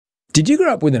Did you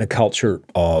grow up within a culture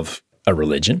of a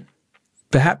religion?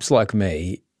 Perhaps like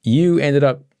me, you ended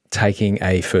up taking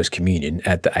a first communion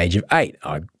at the age of 8.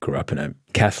 I grew up in a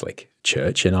Catholic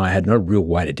church and I had no real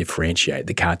way to differentiate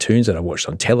the cartoons that I watched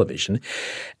on television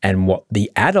and what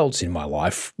the adults in my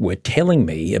life were telling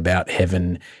me about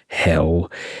heaven,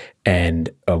 hell, and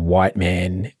a white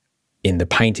man in the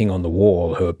painting on the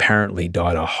wall who apparently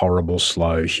died a horrible,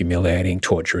 slow, humiliating,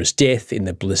 torturous death in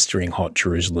the blistering hot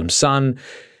Jerusalem sun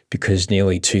because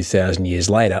nearly 2,000 years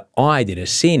later, I did a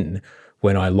sin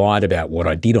when I lied about what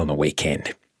I did on the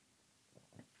weekend.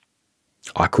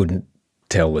 I couldn't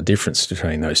tell the difference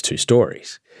between those two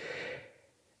stories.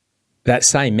 That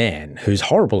same man whose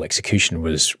horrible execution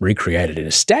was recreated in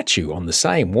a statue on the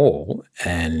same wall,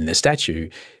 and in the statue,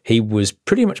 he was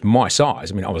pretty much my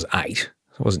size. I mean, I was 8.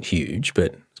 I wasn't huge,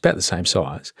 but it's about the same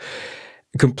size.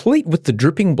 Complete with the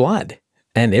dripping blood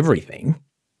and everything.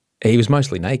 He was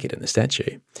mostly naked in the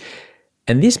statue.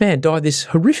 And this man died this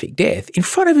horrific death in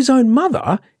front of his own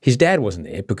mother. His dad wasn't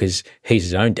there because he's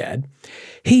his own dad.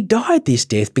 He died this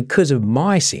death because of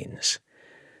my sins.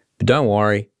 But don't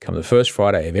worry, come the first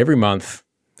Friday of every month,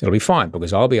 it'll be fine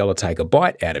because I'll be able to take a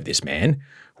bite out of this man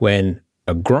when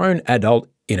a grown adult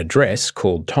in a dress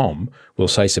called Tom will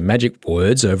say some magic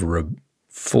words over a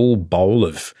full bowl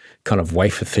of kind of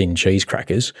wafer-thin cheese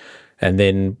crackers, and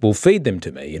then will feed them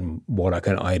to me in what I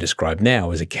can only describe now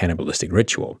as a cannibalistic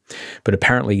ritual. But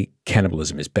apparently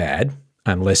cannibalism is bad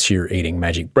unless you're eating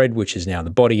magic bread, which is now the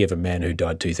body of a man who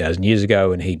died 2,000 years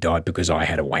ago, and he died because I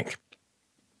had a wank.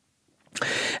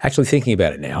 Actually, thinking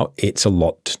about it now, it's a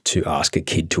lot to ask a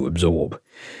kid to absorb.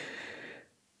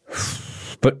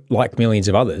 But like millions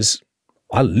of others,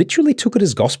 I literally took it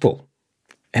as gospel,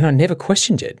 and I never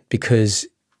questioned it because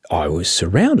I was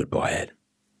surrounded by it.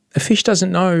 A fish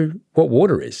doesn't know what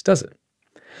water is, does it?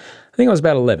 I think I was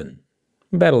about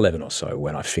 11 or so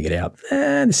when I figured out,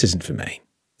 this isn't for me.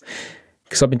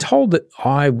 Because I've been told that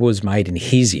I was made in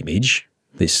his image,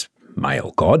 this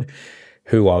male god,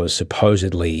 who I was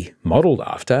supposedly modelled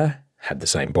after, had the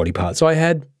same body parts I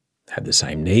had the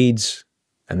same needs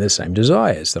and the same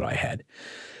desires that I had.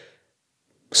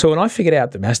 So when I figured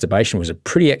out that masturbation was a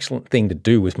pretty excellent thing to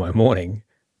do with my morning,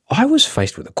 I was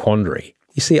faced with a quandary.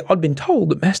 You see, I'd been told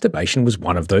that masturbation was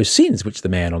one of those sins, which the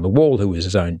man on the wall, who was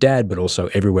his own dad, but also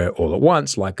everywhere all at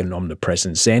once, like an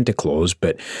omnipresent Santa Claus,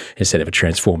 but instead of a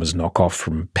Transformers knockoff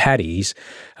from Paddy's,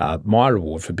 my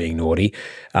reward for being naughty,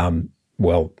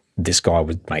 well, this guy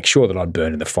would make sure that I'd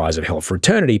burn in the fires of hell for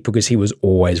eternity because he was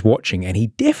always watching, and he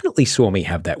definitely saw me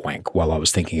have that wank while I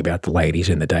was thinking about the ladies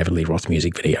in the David Lee Roth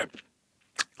music video.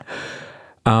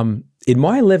 In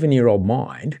my 11-year-old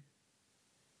mind,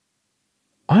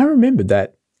 I remembered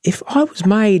that if I was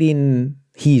made in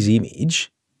his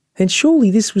image, then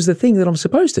surely this was the thing that I'm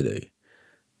supposed to do.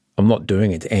 I'm not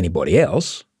doing it to anybody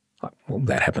else. Well,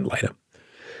 that happened later.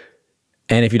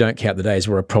 And if you don't count the days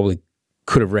where I probably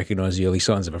could have recognized the early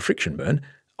signs of a friction burn,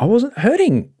 I wasn't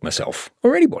hurting myself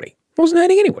or anybody. I wasn't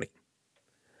hurting anybody.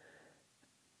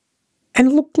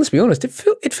 And look, let's be honest, it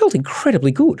felt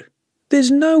incredibly good. There's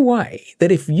no way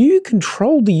that if you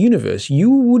controlled the universe, you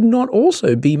would not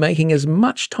also be making as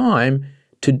much time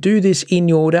to do this in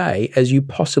your day as you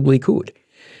possibly could.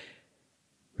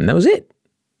 And that was it.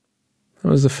 That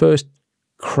was the first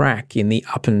crack in the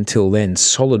up until then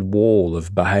solid wall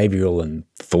of behavioural and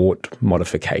thought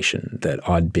modification that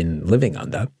I'd been living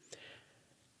under.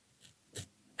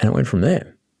 And it went from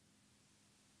there.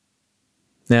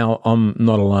 Now, I'm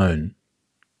not alone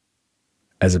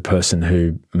as a person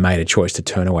who made a choice to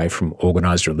turn away from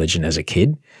organised religion as a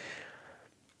kid.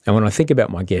 And when I think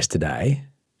about my guest today,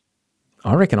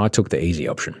 I reckon I took the easy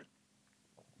option.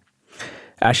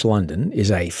 Ash London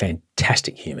is a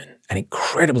fantastic human, an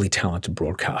incredibly talented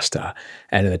broadcaster,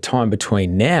 and in the time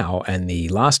between now and the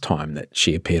last time that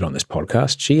she appeared on this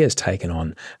podcast, she has taken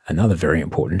on another very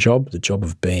important job, the job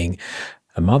of being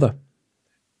a mother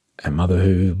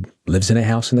who lives in a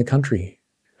house in the country,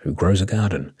 who grows a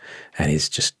garden and is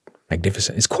just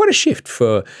magnificent. It's quite a shift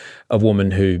for a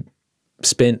woman who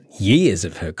spent years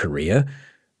of her career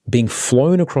being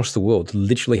flown across the world to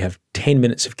literally have 10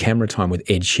 minutes of camera time with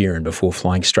Ed Sheeran before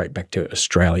flying straight back to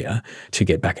Australia to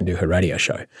get back and do her radio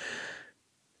show.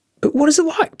 But what is it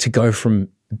like to go from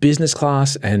business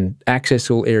class and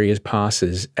access all areas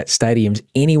passes at stadiums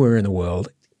anywhere in the world,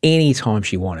 anytime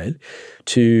she wanted,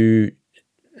 to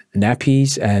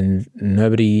nappies and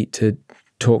nobody to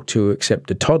talk to except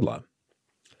a toddler?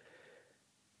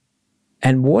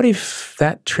 And what if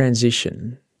that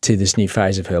transition to this new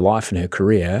phase of her life and her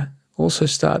career also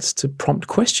starts to prompt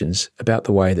questions about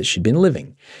the way that she'd been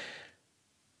living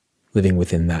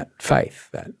within that faith,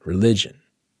 that religion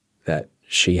that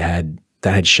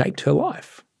that had shaped her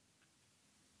life.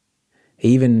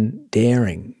 Even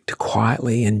daring to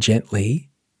quietly and gently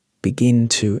begin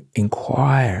to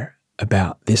inquire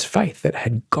about this faith that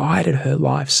had guided her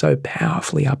life so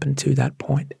powerfully up until that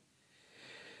point.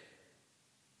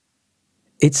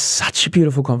 It's such a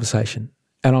beautiful conversation,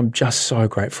 and I'm just so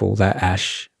grateful that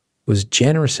Ash was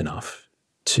generous enough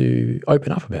to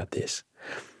open up about this.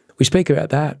 We speak about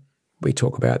that. We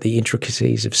talk about the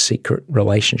intricacies of secret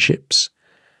relationships,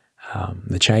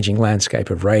 the changing landscape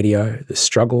of radio, the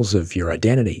struggles of your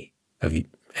identity and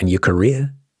your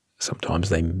career. Sometimes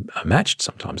they are matched,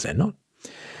 sometimes they're not.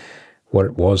 What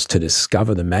it was to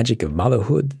discover the magic of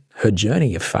motherhood, her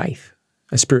journey of faith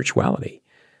and spirituality,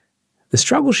 the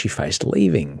struggle she faced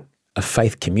leaving a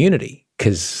faith community,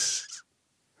 because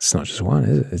it's not just one,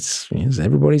 is it? It's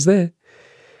everybody's there.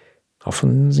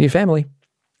 Often it's your family.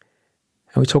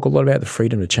 And we talk a lot about the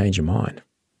freedom to change your mind.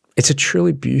 It's a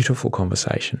truly beautiful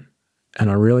conversation, and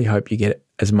I really hope you get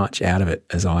as much out of it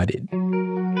as I did.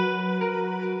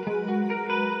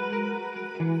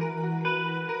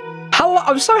 Hello,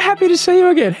 I'm so happy to see you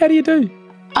again. How do you do?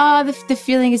 The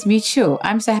feeling is mutual.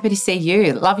 I'm so happy to see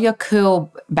you. Love your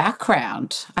cool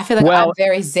background. I feel like I'm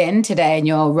very zen today and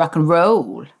you're rock and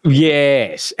roll.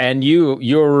 Yes, and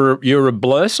you're a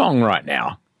Blur song right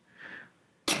now.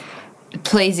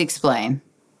 Please explain.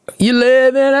 You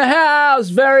live in a house,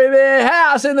 very big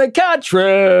house in the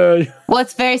country. Well,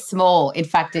 it's very small. In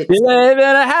fact, you live in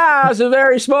a house, a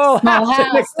very small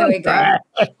house. There we go.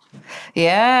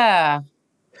 Yeah.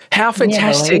 How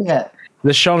fantastic. The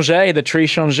Changé, the tree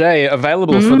Changé,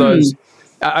 available for those.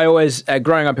 I always,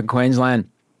 growing up in Queensland,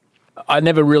 I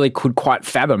never really could quite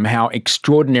fathom how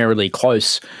extraordinarily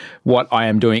close what I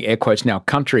am doing, air quotes now,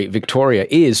 country Victoria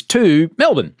is to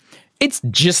Melbourne. It's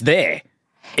just there.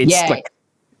 It's like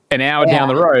an hour down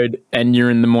the road and you're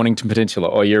in the Mornington Peninsula,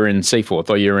 or you're in Seaforth,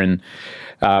 or you're in,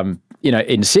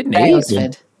 in Sydney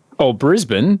or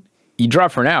Brisbane. You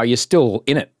drive for an hour, you're still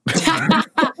in it.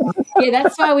 Yeah,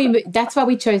 that's why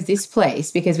we chose this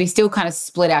place, because we still kind of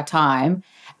split our time.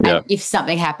 And if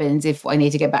something happens, if I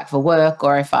need to get back for work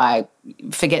or if I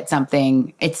forget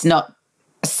something, it's not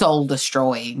soul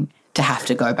destroying to have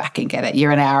to go back and get it.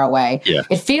 You're an hour away. Yeah.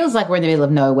 It feels like we're in the middle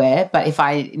of nowhere, but if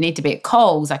I need to be at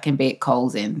Coles, I can be at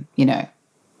Coles in,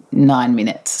 9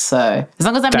 minutes. So as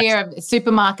long as I'm near a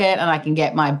supermarket and I can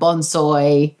get my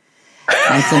bonsai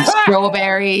and some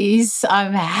strawberries,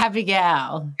 I'm a happy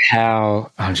gal.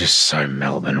 I'm just so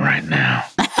Melbourne right now.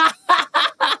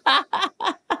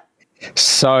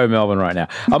 So Melbourne right now.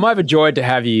 I'm overjoyed to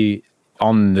have you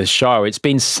on the show. It's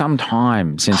been some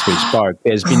time since we spoke.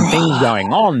 There's been things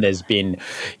going on. There's been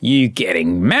you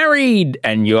getting married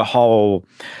and your whole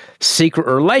secret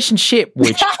relationship,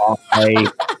 which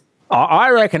I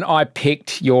reckon I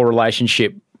picked your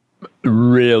relationship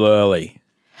real early.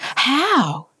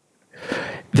 How?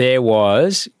 There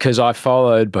was, because I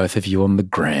followed both of you on the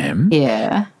gram.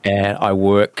 Yeah. And I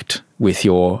worked with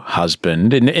your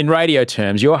husband. In radio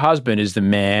terms, your husband is the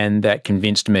man that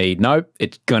convinced me, nope,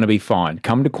 it's going to be fine.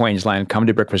 Come to Queensland, come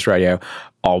to Breakfast Radio.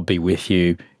 I'll be with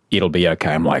you. It'll be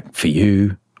okay. I'm like, for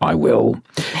you, I will.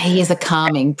 He is a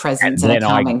calming presence and a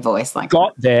calming voice.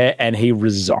 Got there and he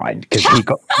resigned because he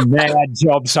got a mad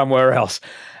job somewhere else.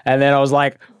 And then I was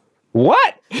like,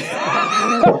 what?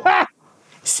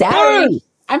 Sorry. No.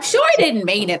 I'm sure I didn't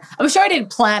mean it. I'm sure I didn't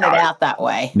plan it out that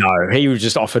way. No, he was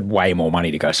just offered way more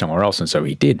money to go somewhere else, and so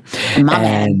he did.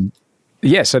 Man.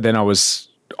 Yeah, so then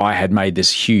I had made this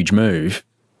huge move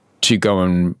to go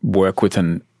and work with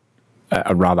a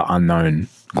rather unknown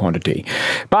quantity.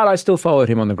 But I still followed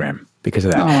him on the gram because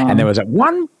of that. Oh. And there was at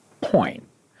one point,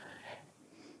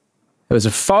 there was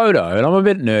a photo, and I'm a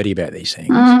bit nerdy about these things.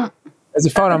 There's a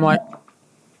photo, I'm like,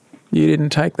 you didn't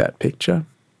take that picture.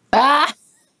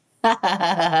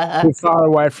 Too far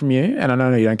away from you, and I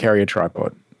know you don't carry a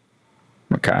tripod.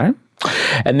 Okay.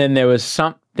 And then there was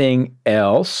something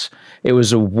else. It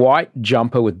was a white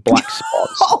jumper with black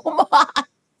spots. Oh, my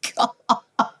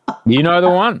God. You know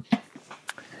the one.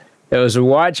 There was a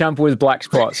white jumper with black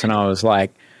spots, and I was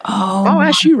like, oh,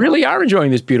 Ash, you really are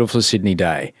enjoying this beautiful Sydney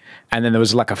day. And then there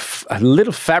was like a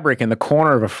little fabric in the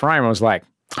corner of a frame. I was like,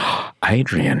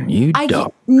 Adrian, you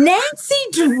dog. Nancy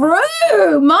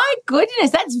Drew, my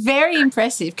goodness, that's very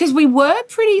impressive, because we were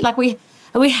pretty,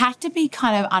 we had to be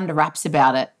kind of under wraps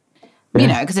about it,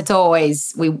 because it's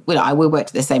always, we worked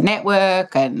at the same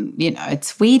network, and,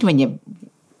 it's weird when you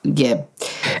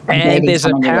and there's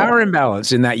a power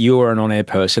imbalance in that you were an on-air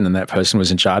person and that person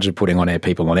was in charge of putting on-air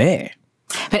people on air.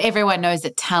 But everyone knows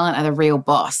that talent are the real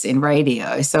boss in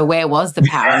radio, so where was the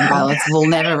power imbalance? We'll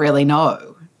never really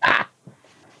know.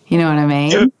 You know what I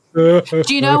mean? Do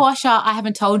you know, Osher, I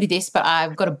haven't told you this, but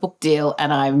I've got a book deal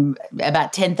and I'm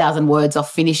about 10,000 words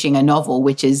off finishing a novel,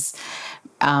 which is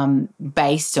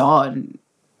based on,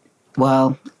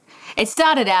 well, it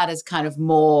started out as kind of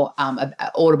more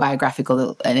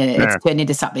autobiographical, and it's turned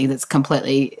into something that's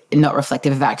completely not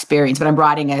reflective of our experience. But I'm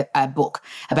writing a book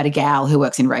about a gal who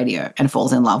works in radio and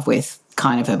falls in love with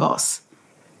kind of her boss.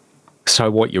 So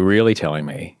what you're really telling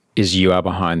me is you are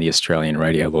behind the Australian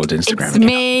Radio Lords Instagram It's account.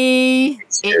 me.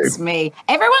 It's me.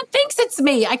 Everyone thinks it's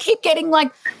me. I keep getting like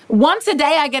once a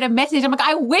day I get a message. I'm like,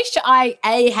 I wish I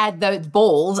A, had those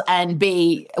balls and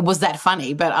B, was that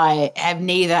funny, but I have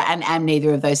neither and am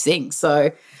neither of those things.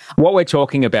 So what we're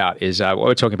talking about is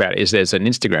there's an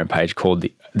Instagram page called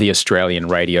the Australian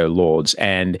Radio Lords,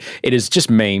 and it is just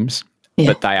memes,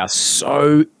 but they are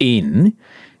so in.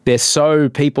 They're so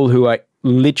people who are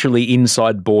literally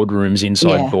inside boardrooms,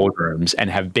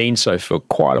 and have been so for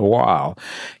quite a while.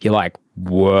 You're like,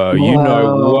 whoa, you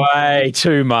know way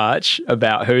too much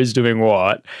about who's doing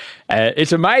what.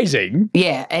 It's amazing.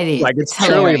 Yeah, it is. Like, it's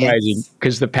truly amazing,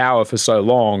 because the power for so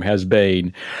long has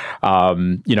been,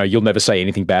 you'll never say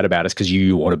anything bad about us because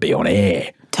you want to be on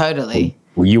air. Totally.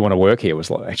 Well, you want to work here. Was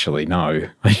like, actually, no.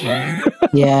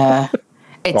 Yeah.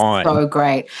 It's Fine. So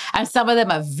great. And some of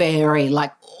them are very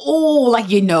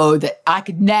that I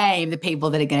could name the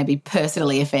people that are going to be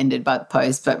personally offended by the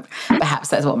post, but perhaps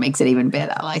that's what makes it even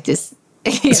better. Like, just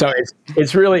So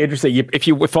it's really interesting. If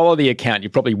you follow the account, you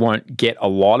probably won't get a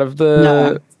lot of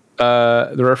the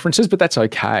references, but that's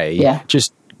okay. Yeah.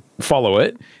 Just follow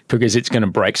it, because it's going to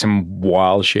break some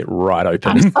wild shit right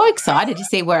open. I'm so excited to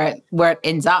see where it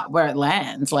ends up, where it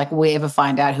lands. Like, we ever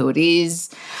find out who it is.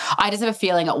 I just have a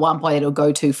feeling at one point it'll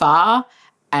go too far,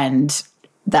 and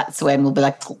that's when we'll be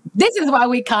like, this is why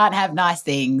we can't have nice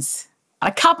things. And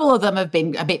a couple of them have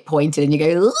been a bit pointed, and you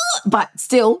go, ugh, but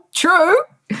still true.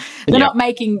 They're not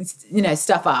making,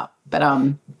 stuff up. But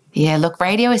look,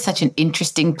 radio is such an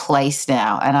interesting place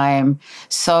now, and I am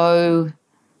so,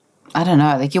 I don't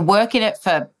know, like, you work in it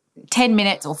for 10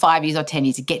 minutes or 5 years or 10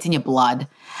 years, it gets in your blood.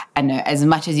 And as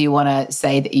much as you want to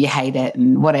say that you hate it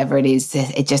and whatever it is,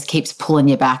 it just keeps pulling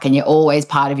you back, and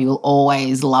part of you will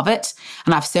always love it.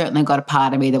 And I've certainly got a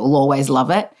part of me that will always love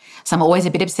it. So I'm always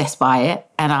a bit obsessed by it.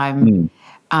 And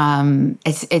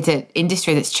it's an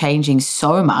industry that's changing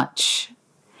so much,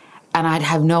 and I'd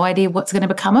have no idea what's going to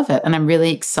become of it. And I'm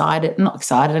really excited, not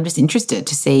excited, I'm just interested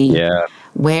to see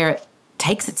where it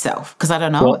takes itself, because I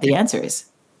don't know what the answer is.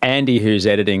 Andy, who's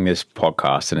editing this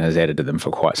podcast and has edited them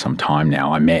for quite some time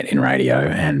now, I met in radio,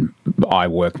 and I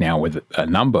work now with a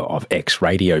number of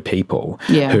ex-radio people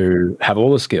who have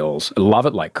all the skills, love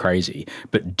it like crazy,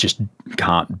 but just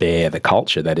can't bear the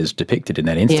culture that is depicted in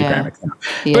that Instagram account.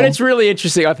 Yeah. But it's really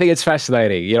interesting. I think it's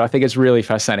fascinating. I think it's really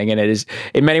fascinating, and it is,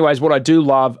 in many ways, what I do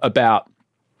love about.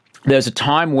 There's a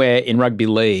time where in rugby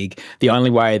league, the only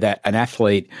way that an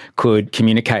athlete could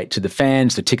communicate to the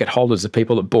fans, the ticket holders, the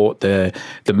people that bought the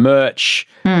merch,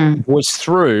 was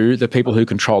through the people who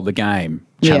controlled the game,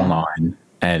 Channel 9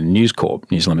 and News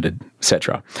Corp, News Limited,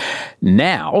 etc.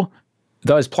 Now,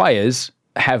 those players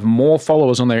have more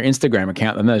followers on their Instagram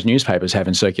account than those newspapers have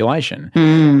in circulation.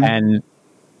 And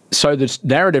so the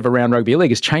narrative around rugby league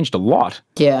has changed a lot.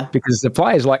 Yeah. Because the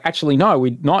players are like, actually, no,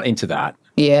 we're not into that.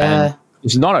 Yeah. And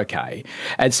it's not okay.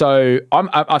 And so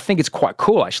I think it's quite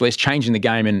cool, actually. It's changing the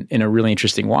game in a really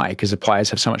interesting way, because the players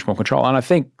have so much more control. And I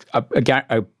think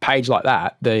a page like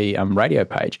that, the radio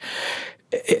page,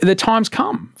 the time's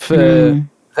come for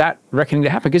that reckoning to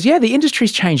happen. Because, the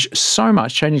industry's changing so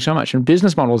much, and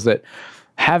business models that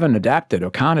haven't adapted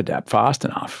or can't adapt fast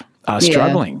enough are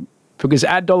struggling. Because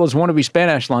ad dollars want to be spent,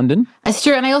 Ash London. That's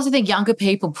true. And I also think younger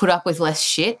people put up with less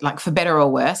shit, like, for better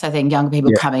or worse. I think younger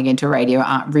people coming into radio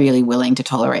aren't really willing to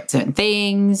tolerate certain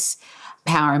things.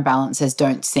 Power imbalances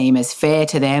don't seem as fair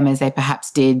to them as they perhaps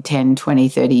did 10, 20,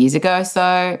 30 years ago.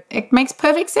 So it makes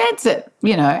perfect sense, and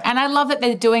I love that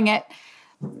they're doing it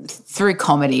through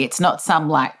comedy. It's not some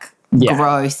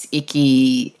gross,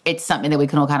 icky, it's something that we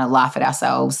can all kind of laugh at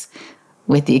ourselves,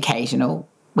 with the occasional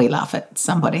we laugh at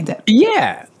somebody that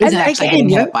isn't actually getting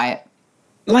hurt by it.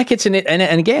 Like, it's and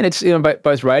again, it's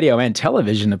both radio and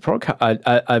television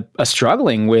are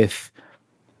struggling with,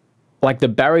 like, the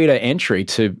barrier to entry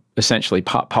to essentially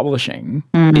publishing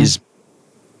is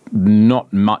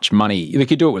not much money. You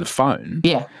could do it with a phone.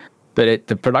 Yeah. But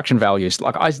the production value is,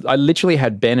 like, I literally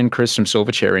had Ben and Chris from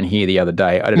Silverchair in here the other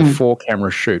day. I did a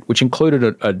 4-camera shoot, which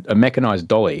included a mechanized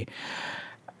dolly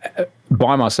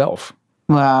by myself.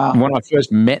 Wow. When I first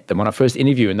met them, when I first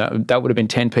interviewed, and that would have been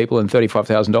 10 people and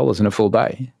 $35,000 in a full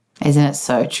day. Isn't it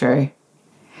so true?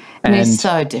 And it's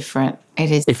so different. It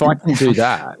is. If I can do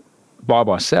that, by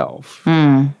myself.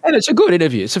 And it's a good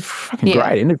interview. It's a fucking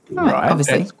great interview, right?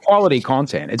 Obviously. It's quality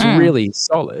content. It's really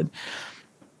solid.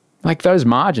 Like, those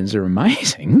margins are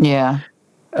amazing. Yeah.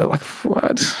 Like,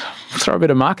 what? Throw a bit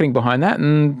of marketing behind that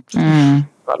and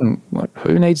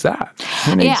who needs that?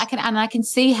 I can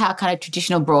see how kind of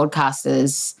traditional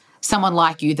broadcasters, someone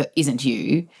like you that isn't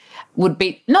you, would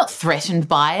be not threatened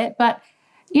by it, but,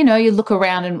 you know, you look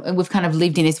around and we've kind of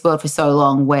lived in this world for so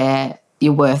long where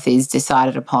your worth is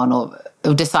decided upon or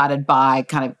decided by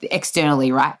kind of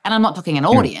externally, right? And I'm not talking an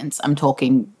audience, I'm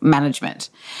talking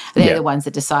management. They're the ones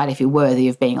that decide if you're worthy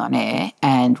of being on air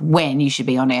and when you should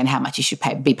be on air and how much you should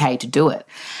be paid to do it.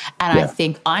 And I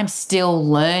think I'm still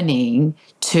learning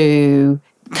to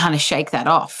kind of shake that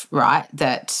off, right?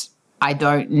 That I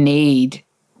don't need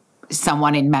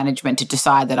someone in management to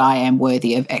decide that I am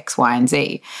worthy of X, Y, and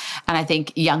Z. And I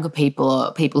think younger people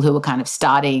or people who are kind of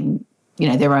starting, you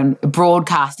know, their own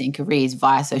broadcasting careers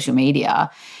via social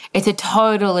media, it's a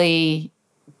totally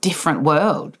different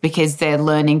world because they're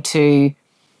learning to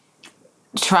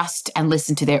trust and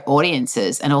listen to their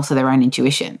audiences and also their own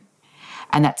intuition.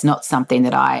 And that's not something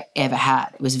that I ever had.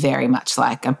 It was very much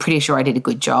like, I'm pretty sure I did a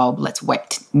good job. Let's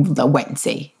wait and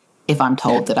see if I'm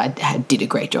told that I did a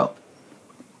great job.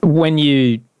 When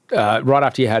you, right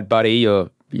after you had Buddy,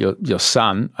 your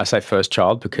son, I say first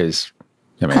child because,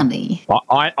 I mean, honey.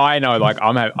 I know, like,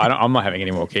 I'm not having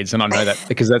any more kids, and I know that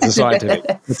because that's a scientific,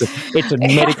 it's a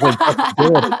medically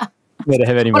possibility to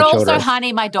have any more children. But also,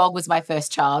 honey, my dog was my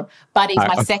first child. Buddy's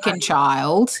my second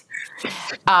child.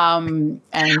 And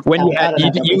when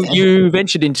you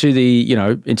ventured into the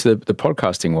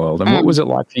podcasting world, and what was it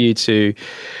like for you to,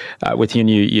 with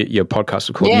your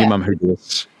podcast called New Mum Who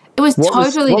Dis? It was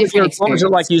totally different experience. What was it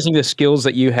like using the skills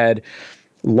that you had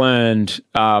learned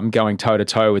going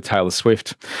toe-to-toe with Taylor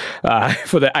Swift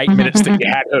for the 8 minutes that you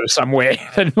had her somewhere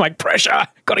and like pressure,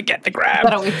 got to get the grab.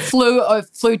 But we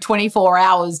flew 24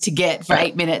 hours to get for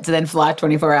 8 minutes and then fly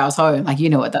 24 hours home. Like, you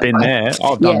know what that's like. Been there.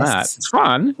 I've done that. It's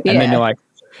fun. And then you're like,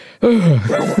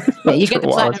 you get the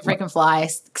platinum freaking fly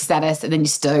status and then you're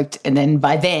stoked. And then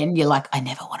by then you're like, I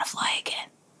never want to fly again.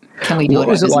 Can we do it? What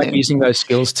was it like using those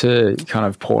skills to kind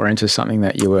of pour into something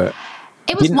that you were...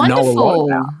 It was wonderful.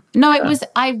 No, it was,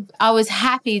 I was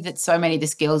happy that so many of the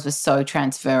skills were so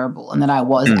transferable and that I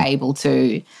was able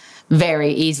to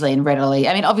very easily and readily.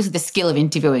 I mean, obviously the skill of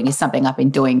interviewing is something I've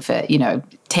been doing for,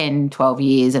 10, 12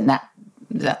 years and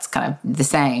that's kind of the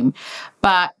same.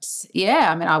 But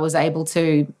yeah, I mean, I was able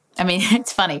to,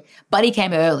 it's funny. Buddy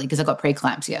came early because I got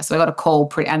preeclampsia. So I got a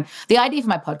call and the idea for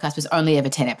my podcast was only ever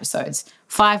 10 episodes,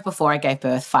 5 before I gave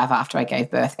birth, 5 after I gave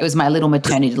birth. It was my little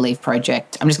maternity leave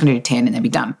project. I'm just going to do 10 and then be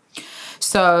done.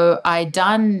 So I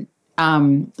done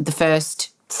the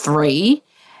first 3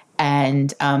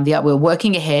 and we were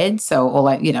working ahead. So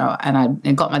and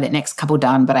I got my next couple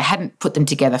done, but I hadn't put them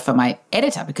together for my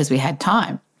editor because we had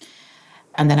time.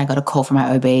 And then I got a call from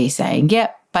my OB saying,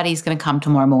 yep, Buddy's going to come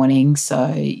tomorrow morning,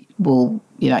 so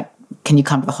can you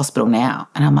come to the hospital now?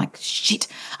 And I'm like, shit,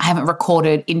 I haven't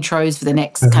recorded intros for the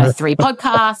next kind of 3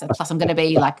 podcasts, and plus I'm going to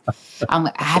be like,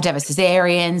 I have to have a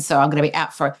cesarean, so I'm going to be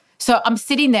out for. So I'm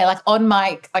sitting there like on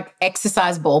my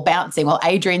exercise ball bouncing while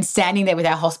Adrian's standing there with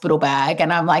our hospital bag,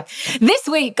 and I'm like, this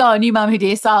week on New Mum Who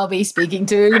Dis, I'll be speaking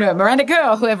to Miranda Kerr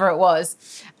or whoever it was.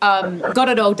 Got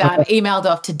it all done, emailed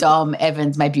off to Dom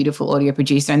Evans, my beautiful audio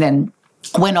producer, and then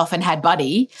went off and had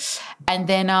Buddy. And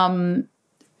then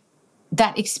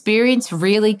that experience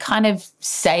really kind of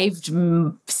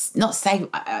not saved,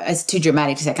 it's too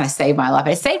dramatic to say kind of saved my life,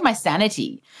 but it saved my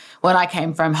sanity when I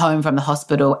came home from the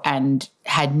hospital and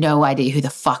had no idea who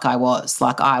the fuck I was.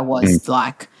 Like I was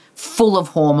like full of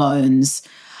hormones.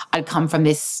 I'd come from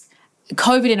this.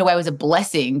 COVID in a way was a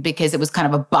blessing because it was kind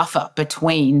of a buffer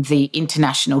between the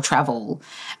international travel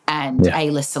and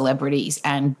A-list celebrities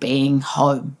and being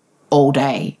home all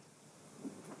day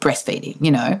breastfeeding,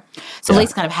 So at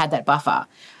least kind of had that buffer.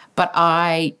 But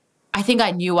I think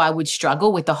I knew I would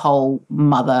struggle with the whole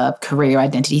mother career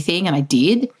identity thing, and I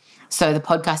did. So the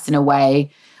podcast in a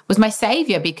way was my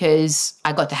savior because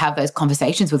I got to have those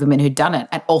conversations with women who'd done it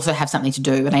and also have something to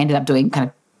do. And I ended up doing kind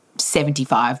of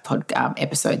 75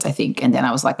 episodes, I think. And then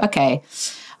I was like, okay,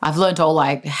 I've learned all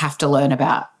I have to learn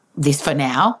about this for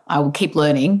now. I will keep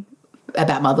learning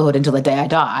about motherhood until the day I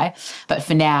die. But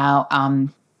for now,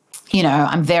 I'm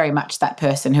very much that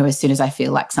person who as soon as I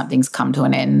feel like something's come to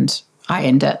an end, I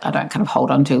end it. I don't kind of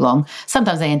hold on too long.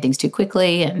 Sometimes I end things too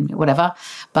quickly and whatever,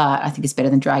 but I think it's better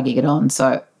than dragging it on.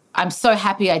 So I'm so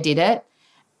happy I did it,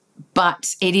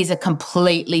 but it is a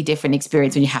completely different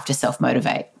experience when you have to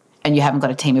self-motivate and you haven't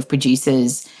got a team of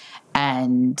producers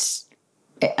and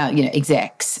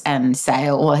execs and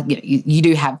sale, or you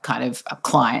do have kind of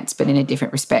clients, but in a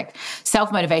different respect.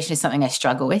 Self-motivation is something I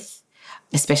struggle with,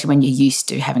 especially when you're used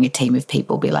to having a team of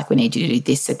people be like, we need you to do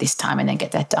this at this time and then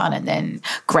get that done. And then,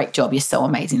 great job, you're so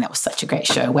amazing. That was such a great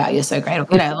show. Wow, you're so great.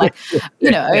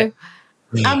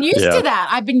 I'm used to that.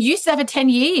 I've been used to that for 10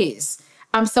 years.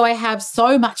 So I have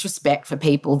so much respect for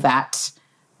people that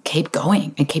keep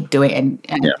going and keep doing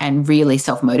it and really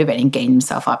self-motivating, getting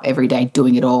themselves up every day,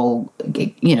 doing it all.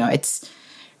 It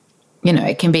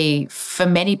can be, for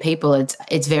many people,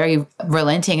 it's very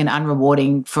relenting and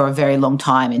unrewarding for a very long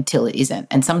time until it isn't.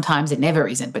 And sometimes it never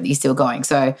isn't, but you're still going.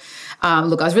 So,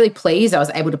 look, I was really pleased I was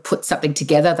able to put something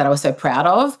together that I was so proud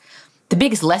of. The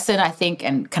biggest lesson, I think,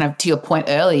 and kind of to your point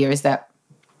earlier, is that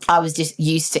I was just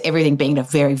used to everything being at a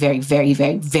very, very, very,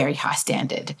 very, very high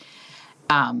standard.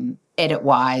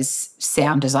 Edit-wise,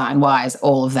 sound design-wise,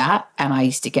 all of that. And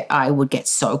I would get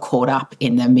so caught up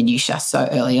in the minutiae so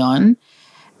early on.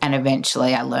 And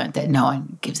eventually I learned that no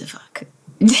one gives a fuck.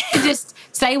 Just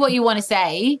say what you want to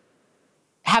say,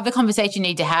 have the conversation you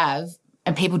need to have,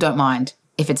 and people don't mind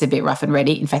if it's a bit rough and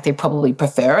ready. In fact, they probably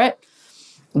prefer it.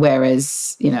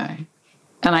 Whereas, and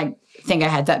I think I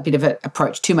had that bit of an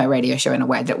approach to my radio show in a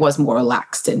way that was more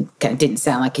relaxed and kind of didn't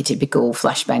sound like a typical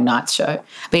flashbang night show.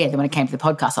 But yeah, then when it came to the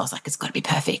podcast, I was like, it's got to be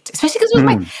perfect, especially because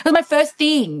it was my first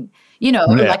thing,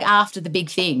 like after the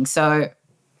big thing. So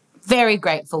very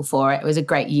grateful for it. It was a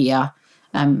great year.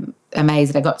 I'm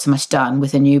amazed that I got so much done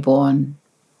with a newborn.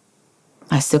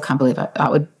 I still can't believe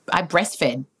I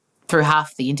breastfed through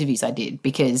half the interviews I did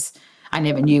because I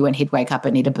never knew when he'd wake up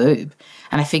and need a boob.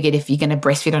 And I figured if you're going to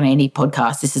breastfeed on any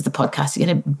podcast, this is the podcast you're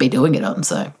going to be doing it on.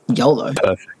 So YOLO.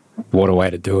 Perfect. What a way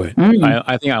to do it.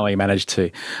 I think I only managed to,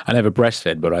 I never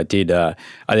breastfed, but I did a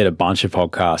bunch of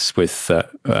podcasts with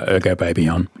Ergo Baby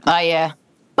on. Oh, yeah.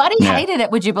 Buddy hated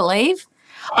it, would you believe?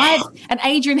 And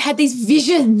Adrian had these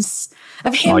visions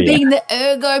of him being the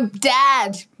Ergo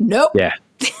dad. Nope. Yeah.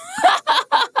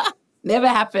 Never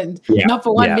happened. Yeah. Not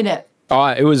for 1 minute. Oh,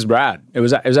 it was rad. It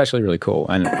was actually really cool.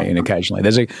 And occasionally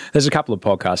there's a couple of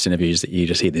podcast interviews that you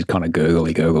just hear these kind of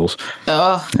gurgly gurgles.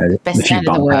 Oh, best sound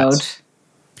in the world.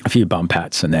 A few bum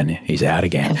pats and then he's out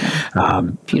again.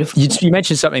 Beautiful. You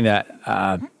mentioned something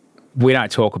that we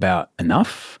don't talk about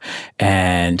enough,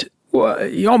 and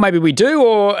maybe we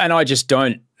do, and I just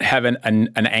don't have an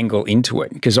angle into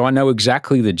it, because I know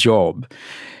exactly the job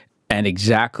and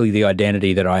exactly the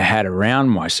identity that I had around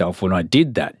myself when I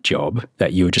did that job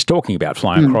that you were just talking about,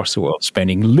 flying across the world,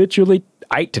 spending literally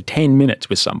 8 to 10 minutes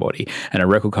with somebody, and a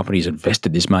record company's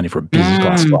invested this money for a business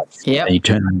class flight. Yep. And you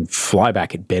turn around and fly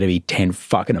back, it better be 10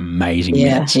 fucking amazing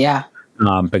minutes. Yeah.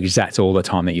 Because that's all the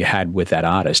time that you had with that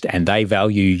artist, and they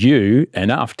value you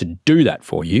enough to do that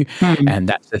for you. And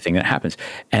that's the thing that happens.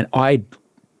 And I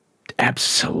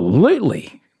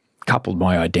absolutely coupled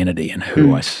my identity and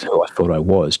who I thought I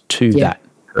was to that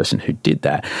person who did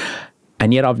that.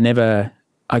 And yet I've never,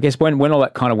 I guess when all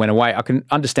that kind of went away, I can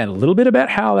understand a little bit about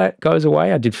how that goes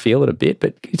away. I did feel it a bit,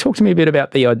 but can you talk to me a bit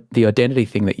about the identity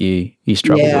thing that you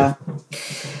struggled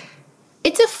with?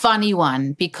 It's a funny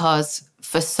one, because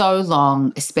for so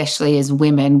long, especially as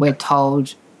women, we're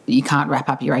told you can't wrap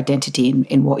up your identity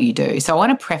in what you do. So I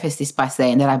want to preface this by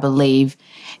saying that I believe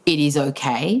it is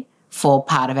okay for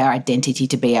part of our identity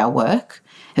to be our work.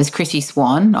 It was Chrissy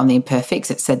Swan on The Imperfects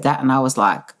that said that, and I was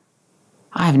like,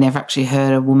 I've never actually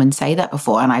heard a woman say that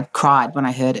before, and I cried when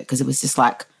I heard it, because it was just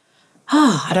like,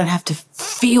 I don't have to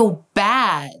feel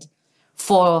bad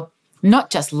for not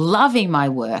just loving my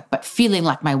work, but feeling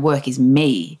like my work is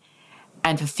me,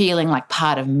 and for feeling like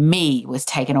part of me was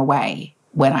taken away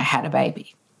when I had a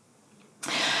baby.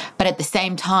 But at the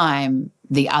same time,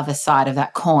 the other side of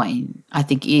that coin, I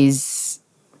think, is,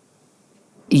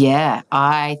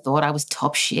 I thought I was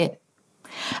top shit.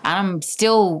 And I'm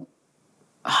still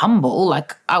humble.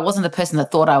 Like, I wasn't the person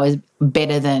that thought I was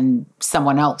better than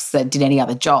someone else that did any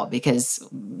other job, because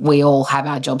we all have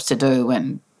our jobs to do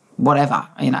and whatever.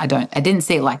 I didn't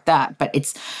see it like that. But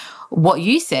it's what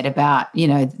you said about,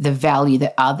 the value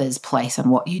that others place on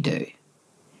what you do.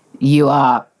 You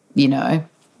are,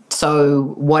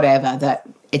 so whatever, that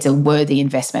it's a worthy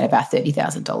investment, about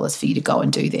 $30,000 for you to go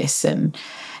and do this. And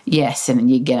yes, and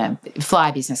you're going to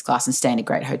fly business class and stay in a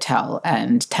great hotel,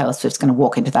 and Taylor Swift's going to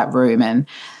walk into that room, and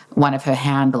one of her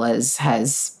handlers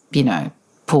has,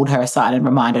 pulled her aside and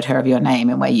reminded her of your name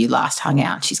and where you last hung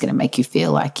out. She's going to make you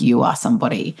feel like you are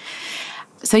somebody.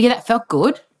 So that felt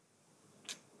good.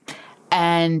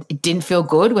 And it didn't feel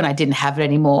good when I didn't have it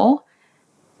anymore.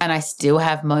 And I still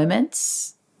have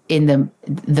moments in the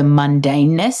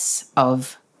mundaneness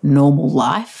of normal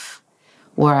life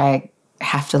where I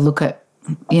have to look at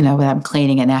when I'm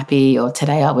cleaning a nappy, or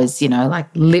today I was, like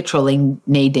literally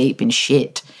knee deep in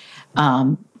shit,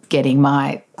 getting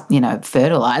my,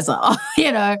 fertilizer,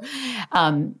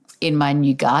 in my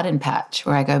new garden patch,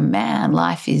 where I go, man,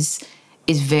 life is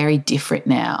very different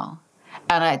now.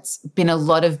 And it's been a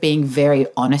lot of being very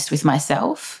honest with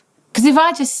myself. Because if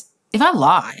I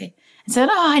lie and say,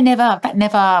 that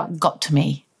never got to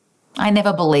me. I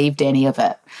never believed any of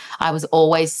it. I was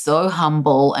always so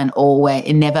humble and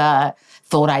never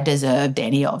thought I deserved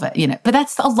any of it, But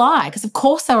that's a lie, because of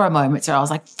course there were moments where I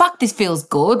was like, fuck, this feels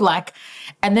good.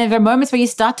 And then there are moments where you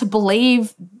start to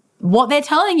believe what they're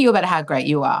telling you about how great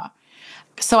you are.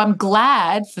 So I'm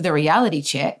glad for the reality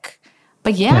check.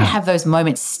 But I have those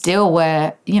moments still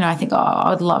where, I think,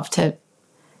 I would love to,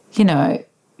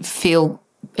 feel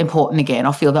important again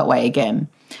or feel that way again.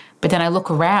 But then I look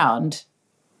around,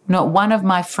 not one of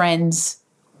my friends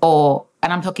and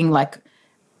I'm talking like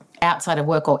outside of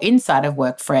work or inside of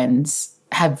work friends,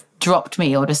 have dropped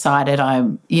me or decided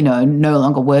I'm, no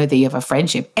longer worthy of a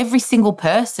friendship. Every single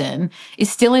person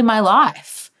is still in my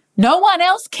life. No one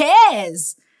else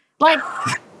cares.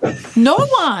 No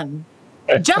one.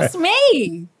 Just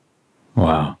me.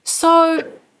 Wow. So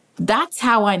that's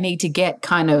how I need to get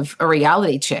kind of a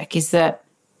reality check, is that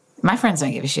my friends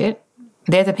don't give a shit.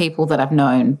 They're the people that I've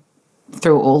known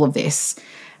through all of this.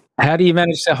 How do you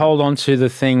manage to hold on to the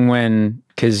thing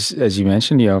because as you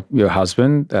mentioned, your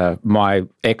husband, my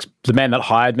ex, the man that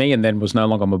hired me and then was no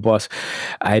longer my boss,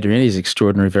 Adrian, is an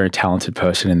extraordinary, very talented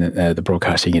person in the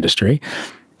broadcasting industry.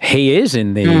 He is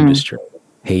in the industry.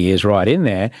 He is right in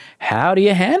there. How do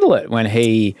you handle it when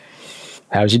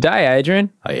how's your day,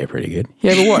 Adrian? Oh, yeah, pretty good.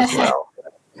 Yeah, but what? Well,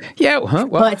 yeah,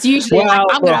 well, it's usually I'm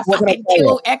going to fucking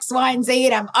kill X, Y, and Z,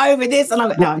 and I'm over this. And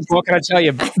what can I tell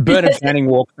you? Bernard Fanning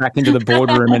walked back into the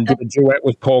boardroom and did a duet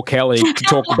with Paul Kelly to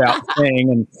talk about the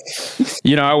thing. And,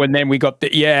 and then we got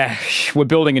we're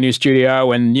building a new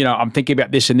studio and, I'm thinking about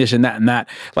this and this and that and that.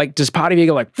 Does part of you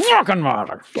go like, fucking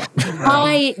mother?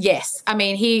 Yes. I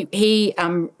mean, he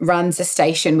runs a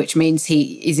station, which means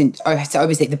he isn't, so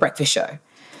obviously the breakfast show.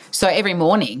 So every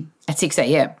morning at 6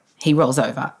 a.m., he rolls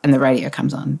over and the radio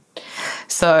comes on.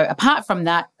 So apart from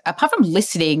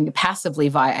listening passively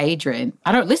via Adrian,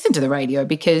 I don't listen to the radio,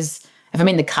 because if I'm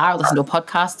in the car, I listen to a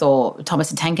podcast or Thomas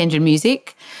the Tank Engine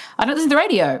music. I don't listen to the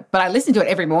radio, but I listen to it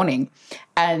every morning.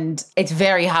 And it's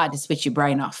very hard to switch your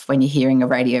brain off when you're hearing a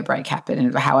radio break happen.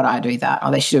 And how would I do that?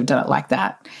 Oh, they should have done it like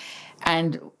that.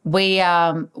 And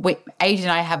Adrian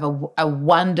and I have a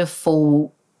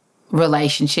wonderful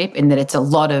relationship in that it's a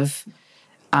lot of,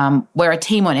 we're a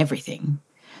team on everything.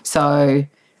 So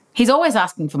he's always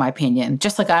asking for my opinion,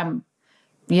 just like I'm,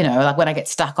 like when I get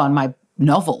stuck on my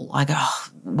novel, I go, oh,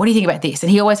 what do you think about this? And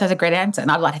he always has a great answer.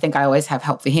 And I'd like to think I always have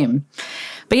help for him.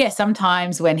 But yeah,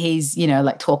 sometimes when he's,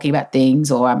 talking about things,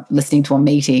 or I'm listening to a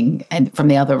meeting and from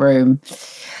the other room,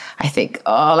 I think,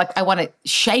 I want to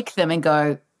shake them and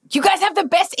go, you guys have the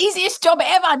best, easiest job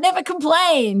ever. Never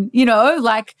complain.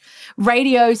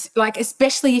 Radios,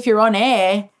 especially if you're on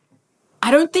air, I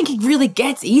don't think it really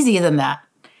gets easier than that.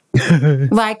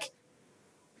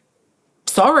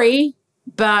 Sorry,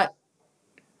 but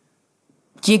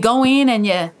you go in and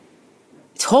you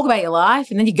talk about your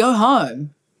life and then you go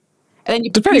home. And then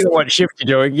depending on what shift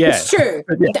you're doing, yeah. It's true.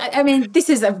 Yeah. I mean, this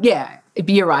is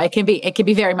you're right. It can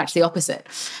be very much the opposite.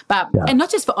 But and not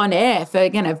just for on air,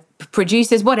 for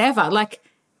producers, whatever.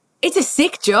 It's a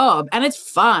sick job and it's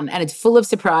fun and it's full of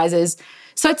surprises.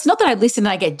 So it's not that I listen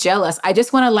and I get jealous. I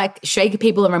just want to shake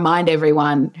people and remind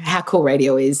everyone how cool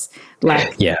radio is.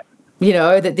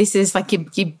 That this is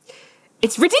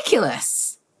it's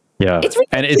ridiculous. Yeah. It's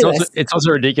ridiculous. And it's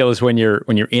also ridiculous when you're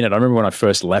in it. I remember when I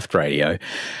first left radio,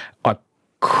 I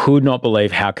could not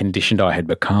believe how conditioned I had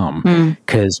become,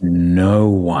 because no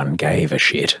one gave a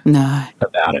shit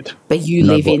about it. But you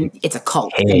live in, it's a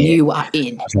cult and you are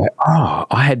in. I was like,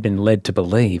 I had been led to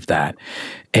believe that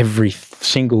every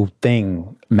single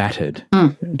thing mattered.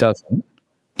 It doesn't.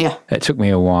 Yeah. It took me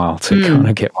a while to kind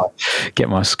of get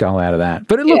my skull out of that.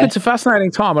 But look, it's a fascinating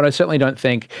time, and I certainly don't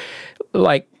think,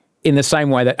 in the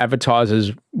same way that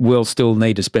advertisers will still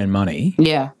need to spend money,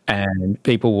 and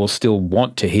people will still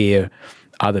want to hear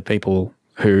other people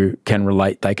who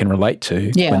they can relate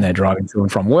to when they're driving to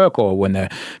and from work, or when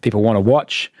people want to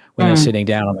watch when they're sitting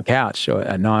down on the couch or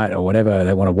at night or whatever.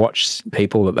 They want to watch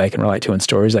people that they can relate to and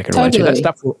stories they can relate to. That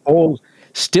stuff will all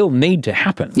still need to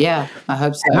happen. Yeah, I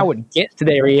hope so. And how it gets to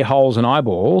their ear holes and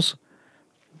eyeballs,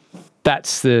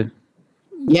 that's the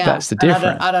difference.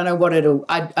 I don't know what it'll.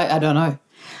 I don't know.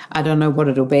 I don't know what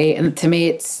it'll be. And to me,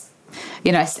 it's,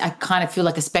 I kind of feel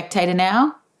like a spectator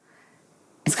now.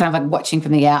 It's kind of like watching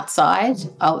from the outside.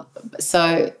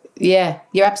 So Yeah,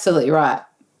 you're absolutely right.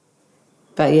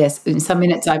 But yes, in some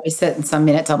minutes I miss it, and some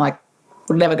minutes I'm like,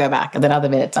 we'll never go back. And then other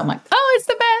minutes I'm like, oh, it's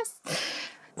the best.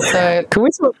 So Can we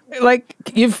talk, like,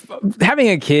 having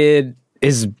a kid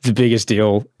is the biggest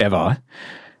deal ever,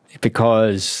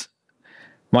 because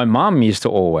my mum used to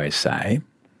always say,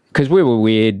 because we were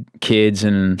weird kids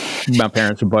and my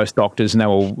parents were both doctors and they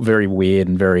were very weird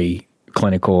and very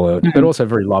clinical, but also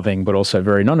very loving, but also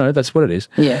very, no, that's what it is.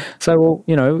 Yeah. So,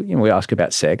 well, we ask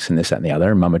about sex and this, that, and the other,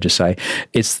 and mum would just say,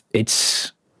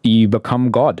 it's you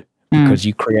become God because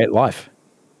you create life.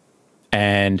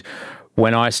 And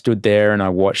when I stood there and I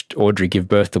watched Audrey give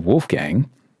birth to Wolfgang,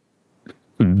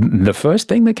 the first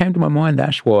thing that came to my mind,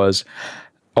 Ash, was,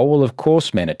 oh, well, of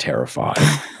course men are terrified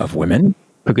of women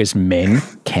because men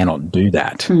cannot do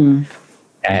that.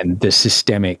 And the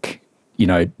systemic,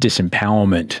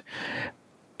 disempowerment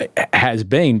has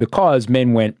been because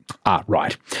men went,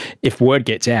 right, if word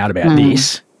gets out about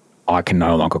this, I can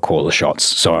no longer call the shots.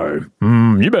 So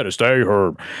you better stay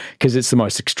here, because it's the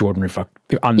most extraordinary,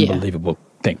 unbelievable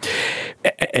thing.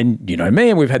 And you know me,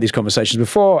 and we've had these conversations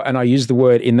before, and I use the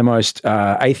word in the most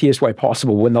atheist way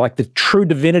possible, when the true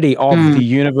divinity of the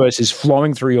universe is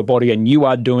flowing through your body and you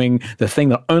are doing the thing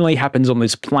that only happens on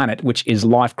this planet, which is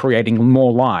life creating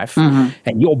more life,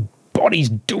 and your body's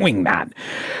doing that.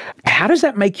 How does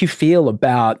that make you feel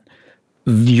about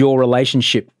your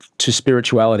relationship to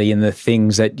spirituality and the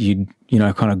things that you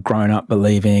kind of grown up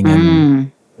believing,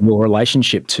 and your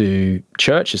relationship to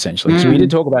church, essentially? So we did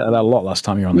talk about that a lot last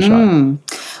time you were on the show.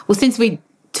 Well, since we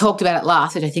talked about it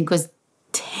last, which I think was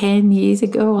 10 years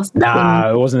ago or something.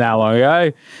 No, it wasn't that long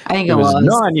ago. I think it was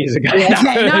 9 years ago. Yeah,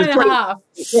 No, it 9 was and a half.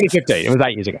 2015. It was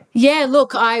 8 years ago. Yeah,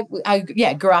 look, I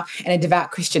grew up in a devout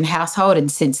Christian household,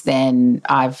 and since then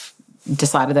I've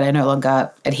decided that I no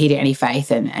longer adhere to any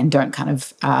faith and don't kind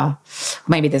of,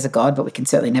 maybe there's a God, but we can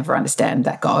certainly never understand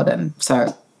that God. And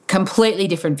so completely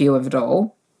different view of it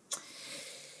all.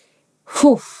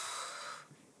 Whew.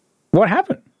 What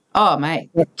happened? Oh,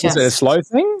 mate. Was it a slow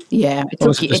thing? Yeah. It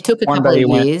took a couple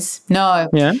of years. No.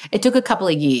 Yeah. It took a couple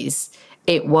of years.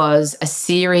 It was a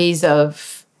series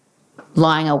of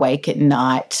lying awake at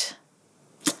night,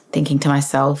 thinking to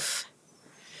myself,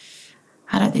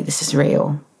 I don't think this is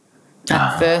real.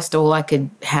 At first, all I could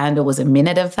handle was a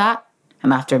minute of that.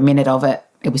 And after a minute of it,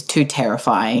 it was too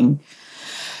terrifying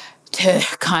to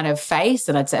kind of face.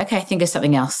 And I'd say, okay, think of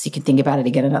something else. You can think about it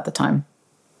again another time.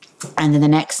 And then the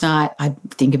next night, I'd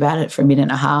think about it for a minute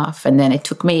and a half. And then it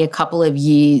took me a couple of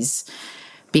years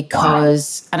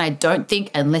because, and I don't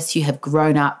think unless you have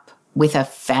grown up with a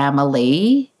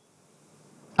family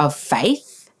of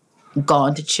faith,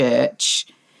 gone to church,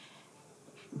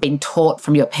 been taught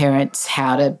from your parents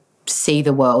how to see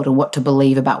the world and what to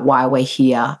believe about why we're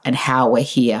here and how we're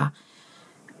here,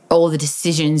 all the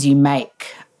decisions you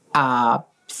make are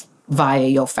via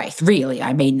your faith. Really,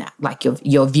 I mean that. Like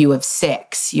your view of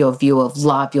sex, your view of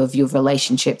love, your view of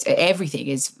relationships, everything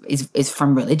is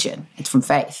from religion. It's from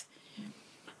faith.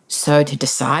 So to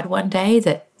decide one day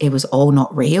that it was all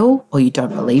not real, or you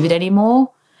don't believe it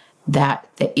anymore, that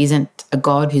there isn't a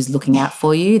God who's looking out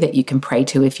for you that you can pray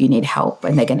to if you need help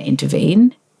and they're going to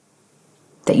intervene,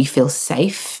 that you feel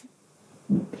safe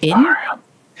in.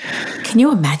 Can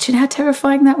you imagine how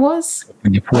terrifying that was?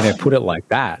 When you put it like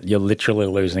that, you're literally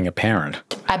losing a parent.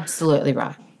 Absolutely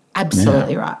right.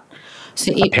 Absolutely right.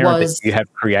 So it was that you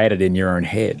have created in your own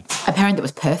head. A parent that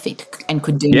was perfect and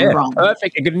could do no wrong.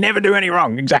 Perfect. It could never do any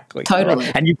wrong. Exactly. Totally.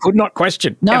 And you could not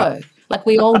question. No. Ever. Like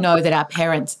we all know that our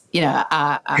parents,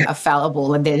 are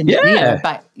fallible, and then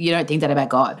but you don't think that about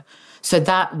God. So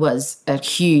that was a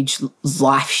huge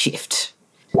life shift.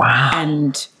 Wow.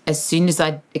 And as soon as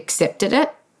I accepted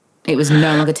it, it was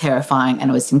no longer terrifying,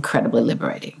 and it was incredibly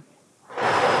liberating.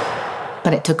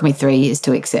 But it took me 3 years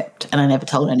to accept, and I never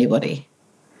told anybody.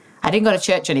 I didn't go to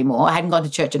church anymore. I hadn't gone to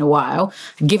church in a while.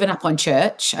 I'd given up on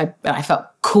church. I felt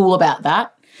cool about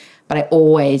that. But I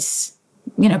always,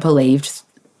 believed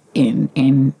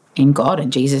in God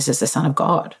and Jesus as the Son of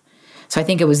God. So I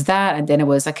think it was that, and then it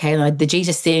was, okay, like the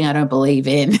Jesus thing I don't believe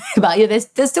in. But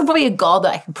there's still probably a God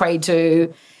that I can pray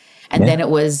to. And then it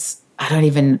was, I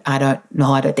don't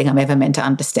know. I don't think I'm ever meant to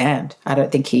understand. I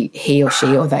don't think he or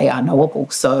she or they are knowable.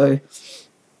 So,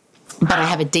 but I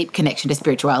have a deep connection to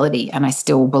spirituality, and I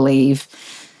still believe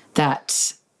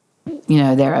that,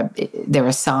 there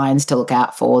are signs to look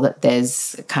out for, that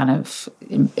there's kind of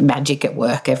magic at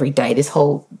work every day. This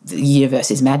whole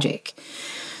universe is magic.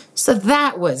 So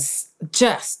that was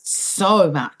just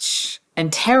so much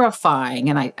and terrifying.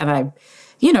 And I,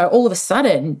 all of a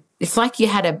sudden, it's like you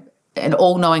had an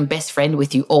all-knowing best friend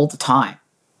with you all the time.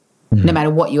 no matter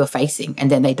what you are facing, and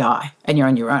then they die and you're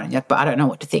on your own. And you're like, but I don't know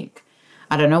what to think.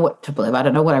 I don't know what to believe. I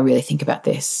don't know what I really think about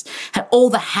this. And all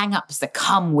the hang-ups that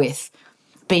come with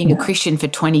being a Christian for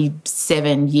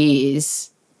 27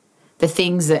 years, the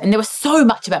things that, and there was so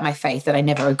much about my faith that I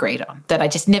never agreed on, that I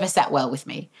just never sat well with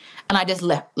me. And I just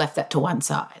left that to one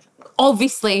side.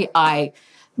 Obviously, I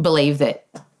believe that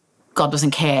God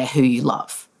doesn't care who you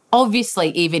love.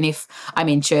 Obviously, even if I'm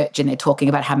in church and they're talking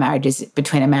about how marriage is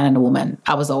between a man and a woman,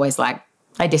 I was always like,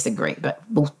 I disagree, but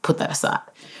we'll put that aside.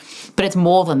 But it's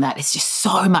more than that. It's just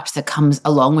so much that comes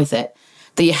along with it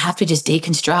that you have to just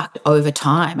deconstruct over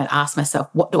time and ask myself,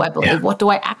 what do I believe? Yeah. What do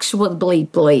I actually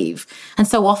believe? And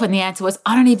so often the answer was,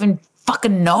 I don't even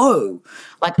fucking know.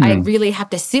 Like, I really have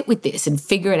to sit with this and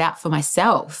figure it out for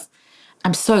myself.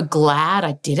 I'm so glad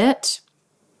I did it.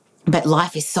 But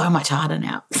life is so much harder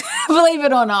now, believe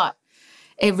it or not.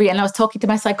 And I was talking to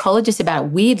my psychologist about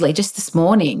it weirdly just this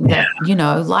morning that, you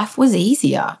know, life was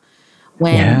easier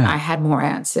when I had more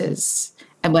answers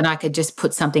and when I could just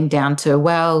put something down to,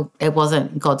 well, it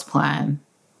wasn't God's plan.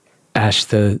 Ash,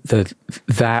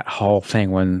 that whole thing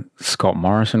when Scott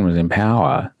Morrison was in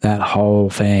power, that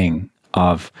whole thing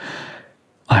of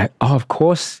like, oh, of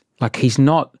course, like he's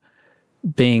not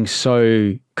being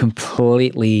so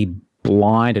completely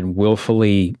blind and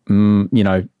willfully, you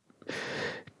know,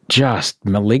 just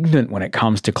malignant when it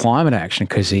comes to climate action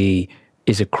because he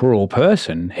is a cruel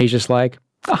person. He's just like,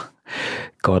 oh,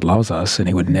 God loves us and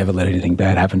he would never let anything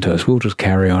bad happen to us. We'll just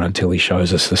carry on until he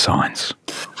shows us the signs.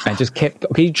 And just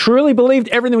he truly believed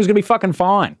everything was going to be fucking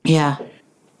fine. Yeah.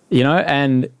 You know,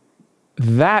 and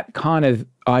that kind of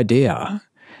idea,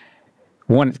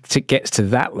 when it gets to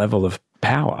that level of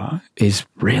power, is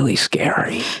really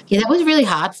scary. Yeah, that was really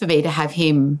hard for me to have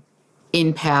him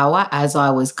in power as I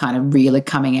was kind of really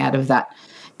coming out of that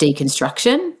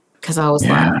deconstruction, because I was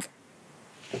like,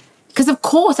 because of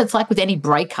course it's like with any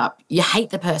breakup, you hate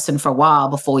the person for a while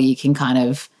before you can kind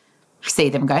of see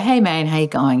them go, hey man, how you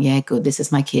going? Yeah, good. This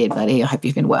is my kid, buddy. I hope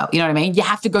you've been well. You know what I mean? You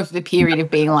have to go through the period of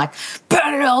being like,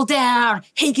 burn it all down.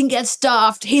 He can get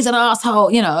stuffed. He's an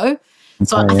asshole, you know?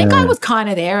 So I think I was kind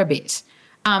of there a bit.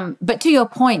 But to your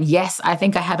point, yes, I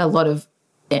think I had a lot of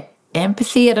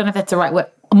empathy. I don't know if that's the right word.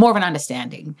 More of an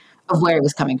understanding of where it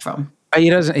was coming from. He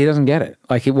doesn't get it.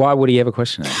 Like, why would he ever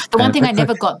question it? The one thing I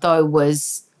never got, though,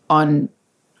 was on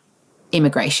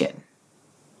immigration.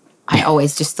 I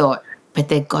always just thought, but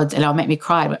they're God's, and it'll make me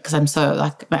cry because I'm so,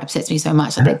 like, it upsets me so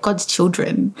much. Like, they're God's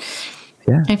children.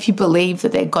 Yeah. If you believe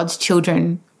that they're God's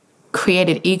children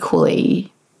created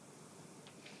equally,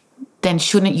 then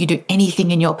shouldn't you do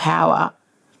anything in your power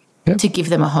to give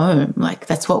them a home? Like,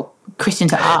 that's what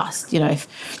Christians are asked, you know.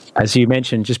 As you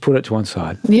mentioned, just put it to one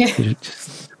side. Yeah.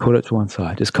 Just put it to one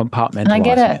side. Just compartmentalize. And I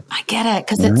get it,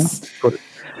 because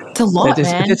it's a lot,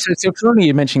 man. It's funny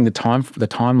you mentioning the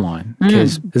timeline,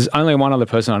 because there's only one other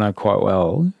person I know quite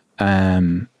well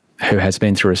who has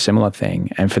been through a similar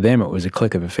thing, and for them it was a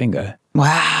click of a finger.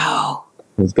 Wow.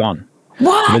 It was gone.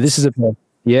 What? But this is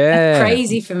that's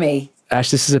crazy for me. Ash,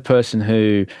 this is a person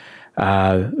who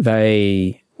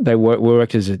they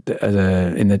worked as in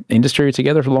the industry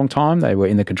together for a long time. They were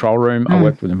in the control room. I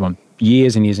worked with them on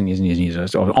years and years and years and years and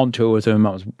years. I was on tour with them.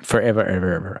 I was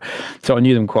ever. So I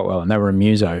knew them quite well, and they were a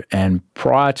muso. And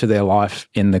prior to their life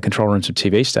in the control rooms of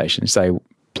TV stations, they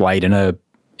played in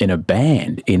a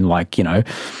band in, like, you know,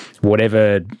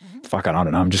 whatever. Fucking, I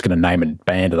don't know. I'm just going to name a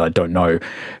band that I don't know.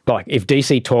 But like, if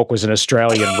DC Talk was an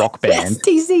Australian rock band. Yes,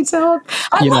 DC Talk.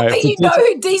 I love that you know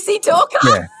who DC Talk are.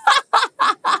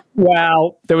 Yeah.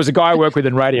 Well, there was a guy I worked with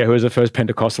in radio who was the first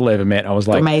Pentecostal I ever met. I was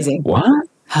like, amazing. What?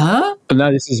 Huh? No,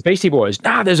 this is Beastie Boys.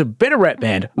 Nah, there's a better rap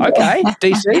band. Okay,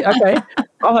 DC. Okay,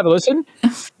 I'll have a listen.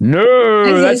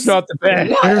 No, that's not the band.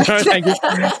 No, thank you.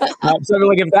 So,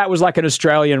 like, if that was like an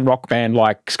Australian rock band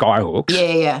like Skyhooks.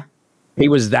 Yeah. He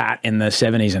was that in the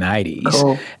 70s and 80s.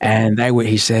 Cool. And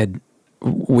he said,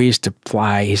 we used to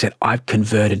play, he said, I've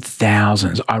converted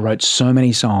thousands. I wrote so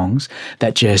many songs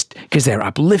that just, because they're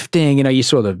uplifting, you know, you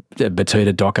saw the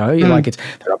Batuta doco, you're like,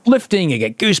 they're uplifting, you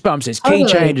get goosebumps, there's key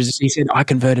changes. He said, I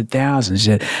converted thousands.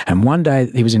 He said, and one day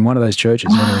he was in one of those churches,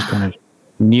 one of those kind of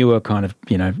newer kind of,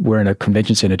 you know, we're in a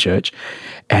convention center church.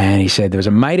 And he said there was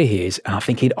a mate of his, and I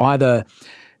think he'd either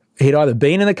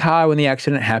been in the car when the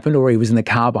accident happened, or he was in the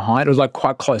car behind. It was like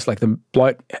quite close. Like, the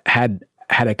bloke had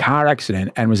a car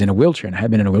accident and was in a wheelchair, and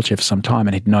had been in a wheelchair for some time,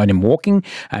 and he'd known him walking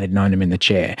and he'd known him in the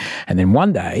chair. And then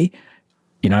one day,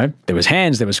 you know, there was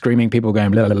hands, there was screaming, people going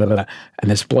blah, blah, blah, blah,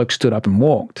 and this bloke stood up and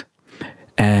walked.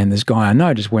 And this guy I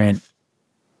know just went,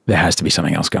 there has to be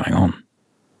something else going on.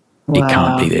 Wow. It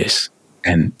can't be this.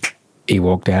 And he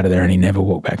walked out of there and he never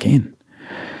walked back in.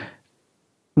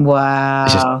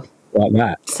 Wow. like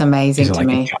that. It's amazing to like,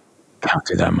 me. You can't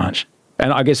do that much.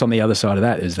 And I guess on the other side of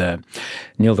that is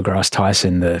Neil deGrasse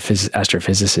Tyson, the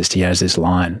astrophysicist. He has this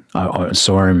line. I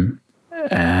saw him.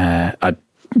 I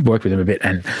worked with him a bit,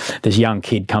 and this young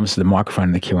kid comes to the microphone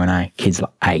in the Q&A. Kid's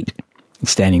like 8. He's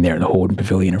standing there in the Horden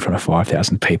Pavilion in front of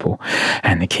 5,000 people,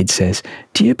 and the kid says,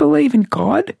 "Do you believe in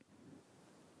God?"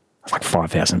 It's like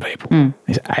 5,000 people.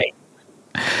 He's 8.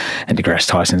 And deGrasse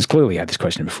Tyson's clearly had this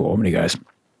question before, but he goes,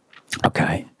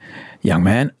 "Okay, young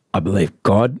man, I believe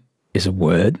God is a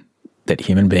word that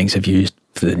human beings have used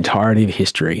for the entirety of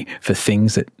history for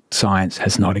things that science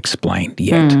has not explained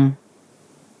yet."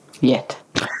 Yet.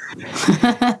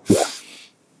 Yeah.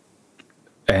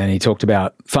 And he talked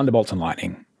about thunderbolts and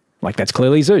lightning. Like, that's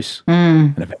clearly Zeus.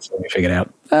 And eventually we figured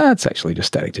out, it's actually just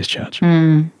static discharge.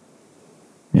 You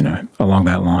know, along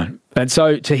that line. And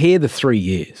so to hear the 3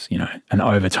 years, you know, and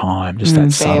over time, just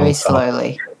that very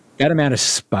slowly. That amount of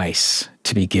space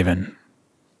to be given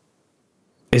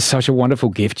is such a wonderful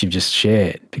gift you've just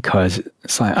shared, because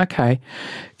it's like, okay,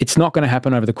 it's not going to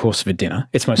happen over the course of a dinner.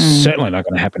 It's most certainly not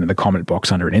going to happen in the comment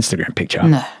box under an Instagram picture.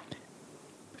 No.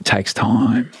 It takes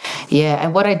time. Yeah,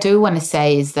 and what I do want to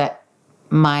say is that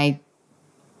my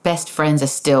best friends are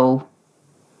still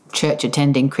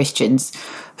church-attending Christians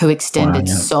who extended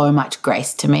so much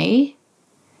grace to me,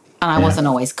 and I wasn't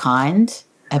always kind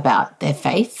about their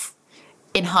faith.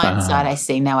 In hindsight, I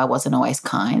see now I wasn't always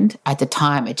kind. At the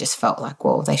time, it just felt like,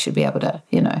 well, they should be able to,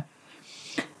 you know,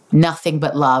 nothing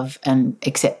but love and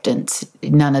acceptance.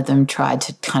 None of them tried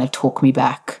to kind of talk me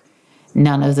back.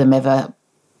 None of them ever,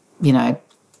 you know,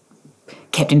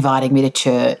 kept inviting me to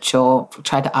church or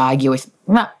tried to argue with,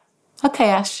 nah, okay,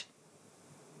 Ash,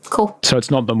 cool. So it's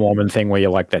not the Mormon thing where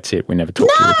you're like, that's it, we never talk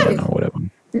to you again or whatever.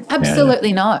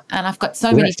 Absolutely not. And I've got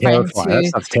so many friends who,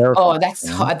 that's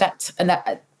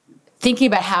terrifying. Thinking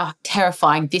about how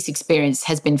terrifying this experience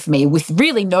has been for me with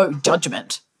really no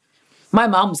judgment. My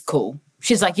mum's cool.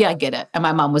 She's like, yeah, I get it. And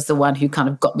my mum was the one who kind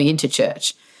of got me into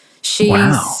church.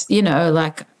 She's, you know,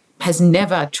 like has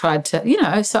never tried to, you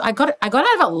know, so I got out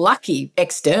of it lucky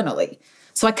externally.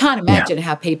 So I can't imagine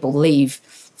how people leave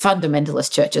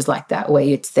fundamentalist churches like that, where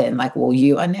it's then like, well,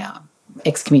 you are now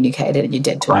excommunicated and you're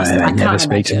dead to us. I never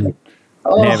speak to them.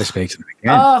 Never speak to them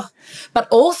again. Oh, but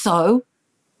also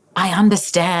I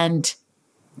understand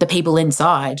the people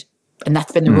inside, and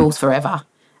that's been the rules forever,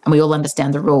 and we all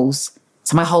understand the rules.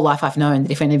 So my whole life I've known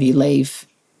that if any of you leave,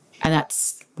 and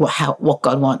that's what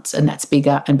God wants, and that's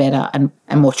bigger and better and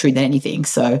more true than anything.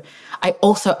 So I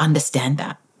also understand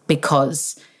that,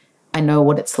 because I know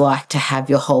what it's like to have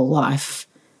your whole life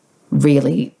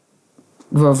really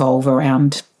revolve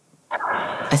around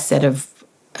a set of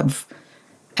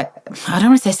I don't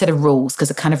want to say a set of rules, because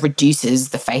it kind of reduces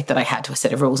the faith that I had to a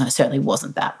set of rules, and it certainly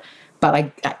wasn't that. But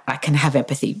I can have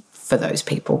empathy for those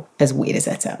people, as weird as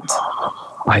that sounds.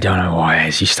 I don't know why,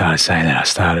 as you started saying that, I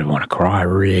started to want to cry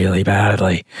really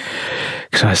badly,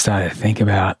 because I started to think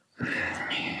about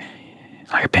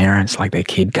like parents, like their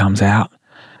kid comes out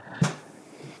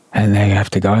and they have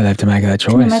to go, they have to make that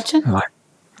choice. Can you imagine? Like,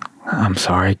 I'm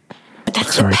sorry. But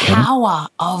that's the power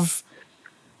of...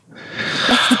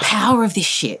 That's the power of this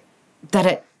shit, that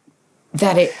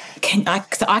it can, I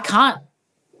can't,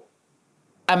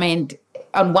 I mean,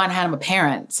 on one hand, I'm a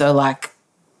parent, so like,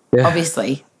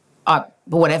 obviously,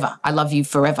 whatever, I love you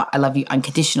forever, I love you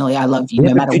unconditionally, I love you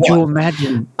no matter what. Could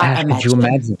you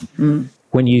imagine,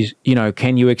 when you know,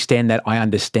 can you extend that I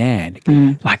understand,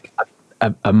 like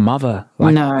a mother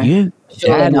like you,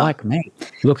 dad like me,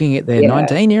 looking at their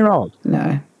 19-year-old,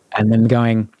 and then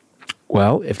going,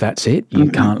 well, if that's it,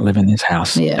 you can't live in this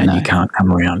house and you can't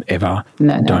come around ever.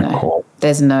 Don't call.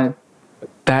 There's no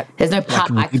part.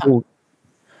 I can't.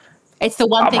 It's the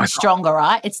one thing stronger,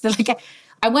 right? It's the like,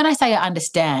 and when I say I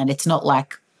understand, it's not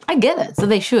like I get it. So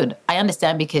they should. I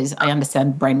understand because I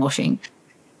understand brainwashing.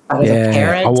 As a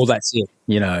parent. Oh, well, that's it.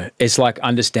 You know, it's like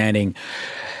understanding,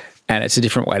 and it's a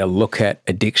different way to look at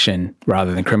addiction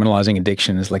rather than criminalizing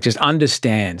addiction. It's like, just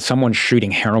understand someone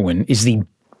shooting heroin is the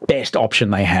best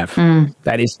option they have.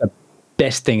 That is the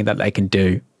best thing that they can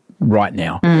do right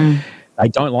now. They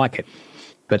don't like it,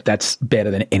 but that's better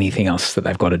than anything else that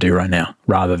they've got to do right now,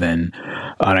 rather than,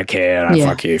 I don't care,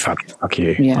 fuck you, fuck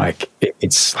you. Like,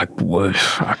 it's like, whoa,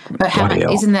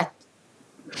 but isn't that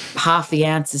half the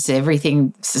answers to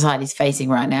everything society's facing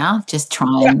right now? Just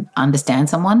try and understand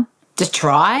someone. Just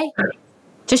try.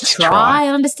 Just try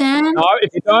and understand. No,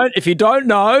 if you don't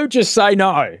know, just say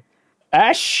no.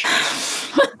 Ash,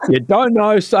 you don't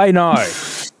know, say no.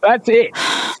 That's it.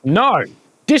 No.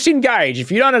 Disengage. If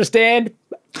you don't understand,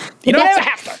 you don't ever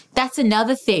have to. That's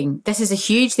another thing. This is a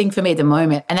huge thing for me at the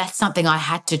moment, and that's something I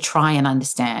had to try and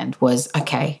understand was,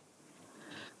 okay,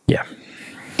 Yeah.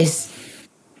 is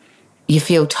you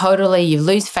feel totally, you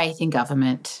lose faith in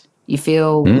government. You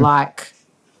feel like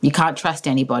you can't trust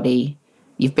anybody.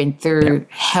 You've been through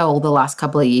hell the last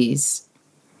couple of years.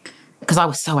 Because I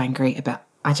was so angry about,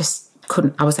 I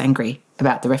was angry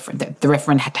about the referendum. That the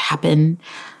referendum had to happen,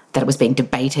 that it was being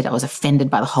debated. I was offended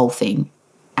by the whole thing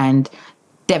and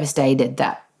devastated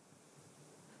that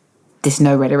this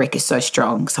no rhetoric is so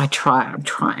strong. So I'm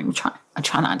trying to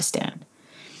understand.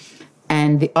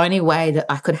 And the only way that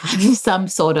I could have some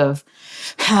sort of,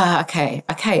 okay,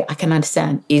 I can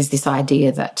understand, is this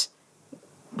idea that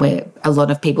where a lot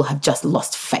of people have just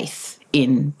lost faith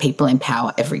in people in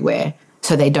power everywhere,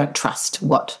 so they don't trust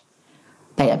what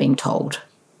they are being told.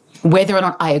 Whether or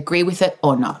not I agree with it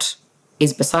or not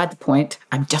is beside the point.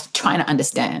 I'm just trying to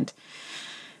understand.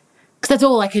 Because that's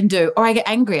all I can do. Or I get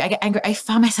angry. I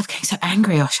find myself getting so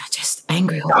angry. I'm just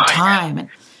angry all the time and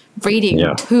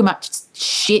reading too much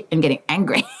shit and getting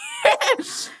angry.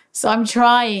 So I'm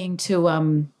trying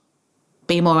to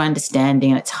be more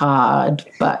understanding, and it's hard,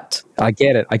 but I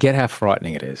get it. I get how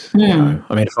frightening it is. You know?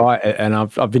 I mean,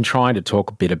 I've been trying to talk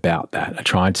a bit about that. I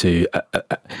try to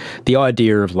the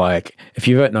idea of like, if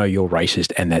you don't know, you're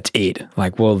racist and that's it.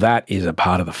 Like, well, that is a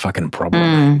part of the fucking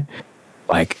problem.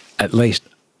 Like, at least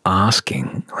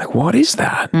asking, like, what is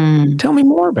that? Tell me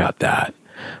more about that.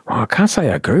 Well, I can't say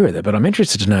I agree with it, but I'm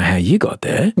interested to know how you got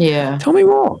there. Yeah. Tell me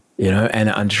more. You know,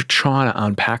 and trying to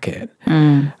unpack it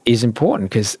is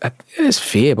important, because there's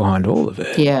fear behind all of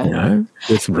it. Yeah. You know,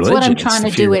 with religion. It's what I'm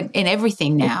trying to do in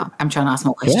everything now. I'm trying to ask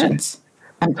more questions.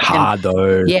 It's hard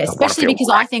though. Yeah, especially because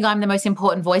I think I'm the most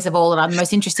important voice of all and I'm the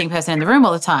most interesting person in the room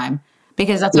all the time.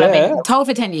 Because that's what I've been told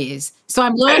for 10 years. So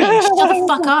I'm learning. Shut the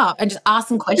fuck up and just ask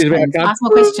some questions. Ask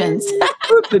more questions.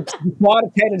 The flight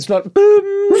attendant's not,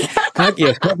 boom.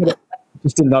 Yes,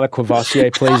 just another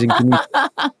Courvoisier, please. And can you,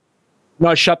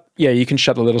 no, you can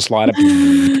shut the little slider.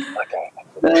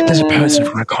 There's a person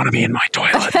from economy in my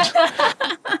toilet.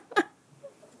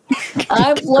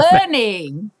 I'm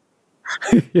learning.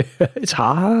 It's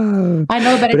hard. I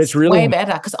know, but it's really way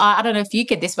better, because I don't know if you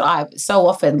get this, but I so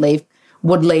often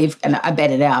would leave, and I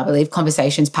better now, I leave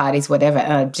conversations, parties, whatever,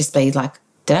 and I'd just be like,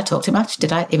 did I talk too much?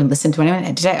 Did I even listen to anyone?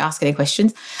 Did I ask any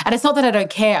questions? And it's not that I don't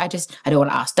care. I don't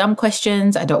want to ask dumb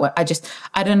questions. I don't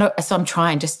know. So I'm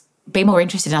trying, just be more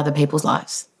interested in other people's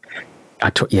lives.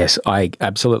 Yes, I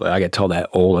absolutely. I get told that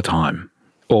all the time.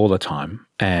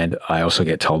 And I also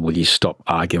get told, will you stop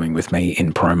arguing with me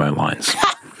in promo lines?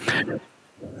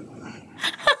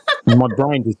 My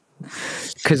brain just,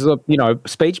 because, you know,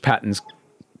 speech patterns,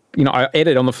 you know, I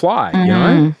edit on the fly, you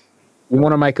know. You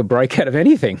want to make a break out of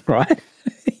anything, right?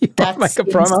 You want to make a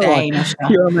promo line.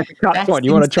 You want to make a cut point.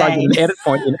 You want to try to get an edit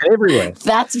point in everywhere.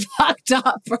 That's fucked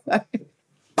up, bro.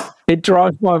 It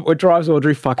drives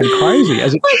Audrey fucking crazy,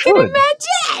 as it should. I can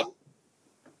imagine.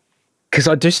 Because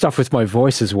I do stuff with my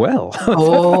voice as well.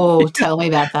 Oh, tell me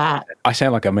about that. I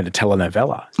sound like I'm in a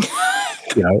telenovela.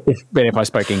 You know, if I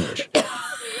spoke English.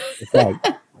 It's like,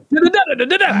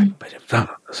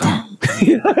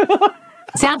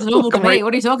 sounds normal to me.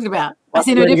 What are you talking about? I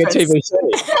see no difference. TVC.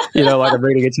 You know, like I'm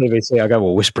reading a TVC, I go,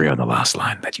 well, whisper on the last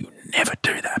line that you never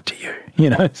do that to you. You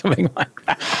know, something like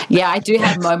that. Yeah, I do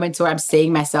have moments where I'm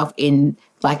seeing myself in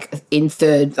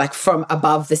third, like from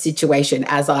above the situation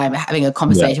as I'm having a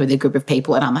conversation with a group of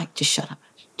people, and I'm like, just shut up.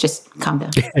 Just calm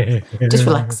down. Just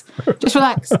relax. Just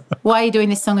relax. Why are you doing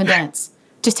this song and dance?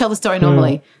 Just tell the story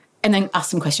normally and then ask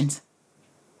some questions.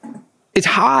 It's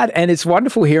hard, and it's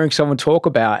wonderful hearing someone talk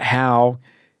about how,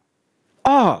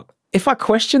 if I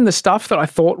question the stuff that I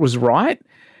thought was right,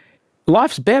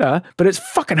 life's better, but it's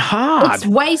fucking hard. It's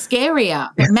way scarier,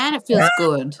 but man, it feels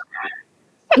good.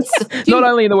 Not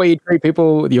only in the way you treat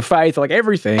people, your faith, like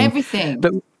everything. Everything.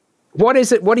 But what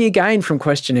is it? What do you gain from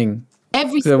questioning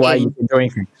everything? The way you've been doing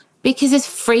things? Because there's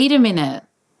freedom in it,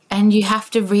 and you have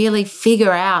to really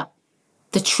figure out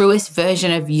the truest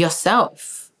version of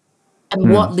yourself.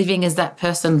 And what living as that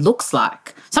person looks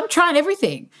like. So I'm trying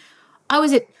everything. I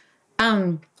was at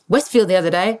Westfield the other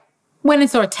day, went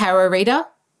and saw a tarot reader.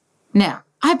 Now,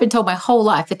 I've been told my whole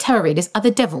life that tarot readers are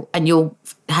the devil, and you'll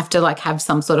have to have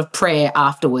some sort of prayer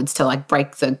afterwards to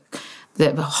break the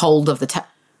hold of the tarot.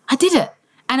 I did it.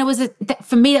 And it was,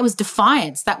 for me, that was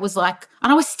defiance. That was and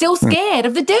I was still scared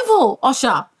of the devil,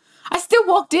 Osher. I still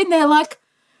walked in there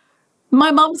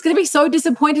my mum's going to be so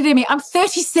disappointed in me. I'm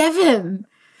 37.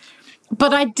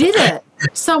 But I did it.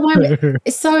 So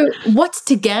what's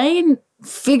to gain?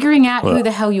 Figuring out who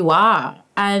the hell you are.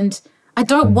 And I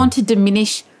don't want to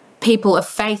diminish people of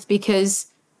faith, because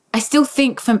I still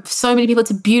think for so many people it's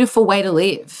a beautiful way to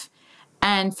live.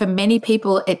 And for many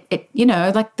people, it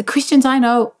the Christians I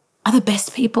know are the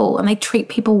best people and they treat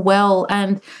people well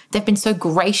and they've been so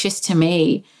gracious to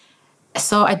me.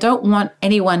 So I don't want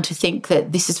anyone to think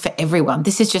that this is for everyone.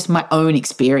 This is just my own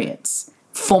experience.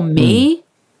 For me,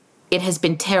 it has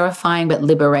been terrifying but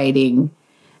liberating,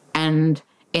 and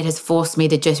it has forced me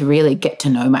to just really get to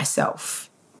know myself.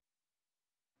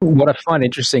 What I find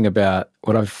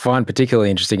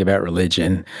particularly interesting about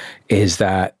religion is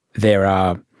that there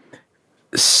are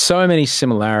so many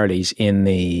similarities in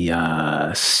the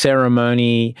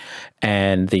ceremony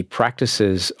and the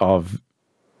practices of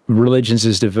religions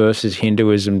as diverse as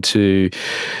Hinduism to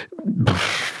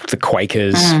the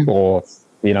Quakers or,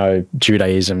 you know,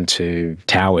 Judaism to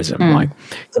Taoism, like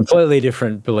completely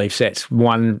different belief sets,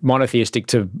 one monotheistic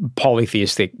to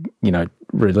polytheistic, you know,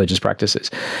 religious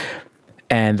practices.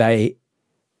 And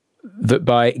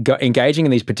by engaging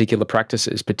in these particular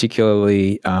practices,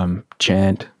 particularly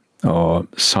chant or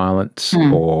silence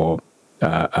or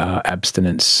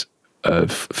abstinence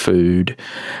of food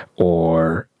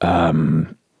or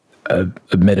a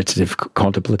meditative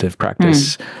contemplative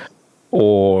practice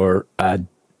or a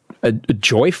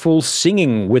joyful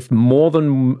singing with more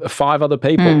than 5 other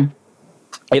people,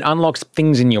 it unlocks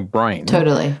things in your brain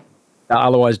Totally. that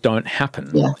otherwise don't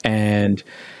happen. Yeah. And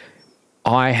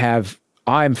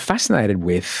I'm fascinated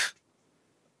with,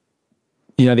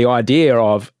 you know, the idea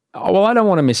of, oh, well, I don't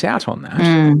want to miss out on that.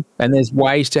 And there's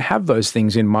ways to have those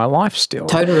things in my life still.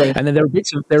 Totally. And then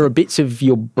there are bits of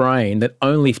your brain that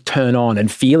only turn on,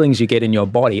 and feelings you get in your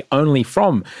body only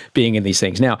from being in these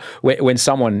things. Now, when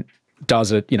someone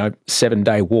does a, you know,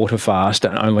 7-day water fast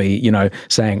and only, you know,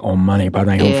 saying Om Mani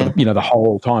Padme Hum for the, you know, the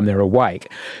whole time they're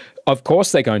awake, of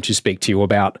course they're going to speak to you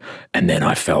about, and then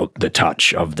I felt the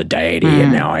touch of the deity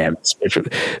and now I am spiritual.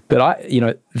 But you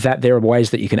know, that there are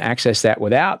ways that you can access that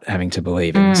without having to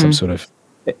believe in some sort of,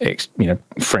 you know,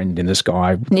 friend in the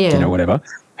sky, you know, whatever,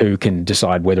 who can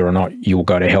decide whether or not you will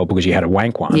go to hell because you had a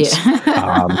wank once,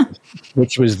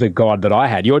 which was the God that I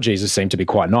had. Your Jesus seemed to be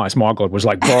quite nice. My God was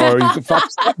like, bro,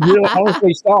 stop, really,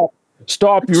 honestly, stop.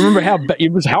 Stop. You remember how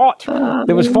it was hot?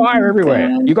 There was fire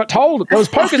everywhere. You got told. There was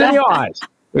pokers in your eyes.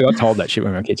 We got told that shit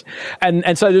when we were kids.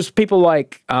 And so there's people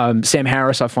like Sam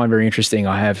Harris I find very interesting.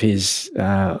 I have his,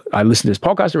 I listen to his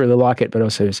podcast, I really like it, but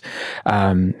also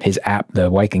his app, the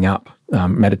Waking Up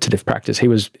meditative practice. It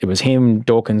was him,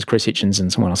 Dawkins, Chris Hitchens,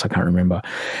 and someone else I can't remember.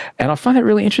 And I find it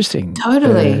really interesting.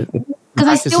 Totally. Because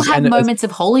I still have moments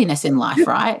of holiness in life,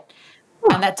 right?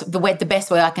 And that's the best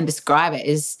way I can describe it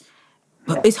is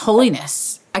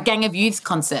holiness. A Gang of Youths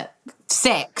concert,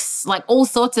 sex, like all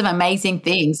sorts of amazing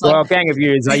things. Like, well, Gang of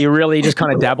Youths, are you really just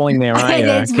kind of dabbling there, aren't you?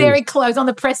 It's very close, on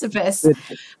the precipice.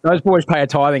 Those boys pay a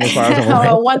tithing as far as I'm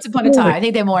aware. Once upon a time. I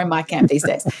think they're more in my camp these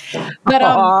days. But,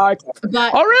 oh,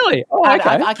 really? Oh, okay.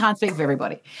 I can't speak for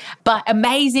everybody. But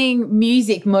amazing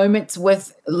music moments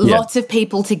with lots of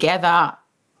people together.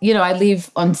 You know, I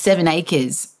live on 7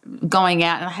 acres going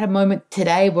out, and I had a moment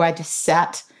today where I just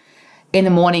sat in the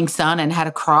morning sun and had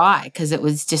a cry because it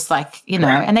was just like, you know,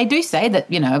 and they do say that,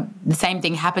 you know, the same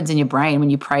thing happens in your brain when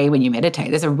you pray, when you meditate.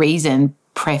 There's a reason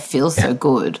prayer feels so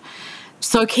good.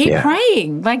 So keep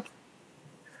praying, like,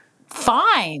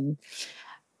 fine.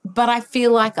 But I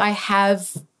feel like I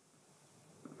have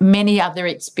many other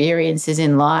experiences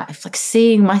in life, like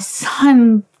seeing my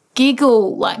son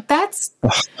giggle, like that's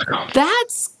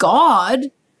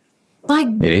God. Like,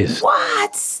 it is.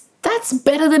 What? That's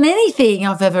better than anything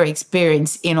I've ever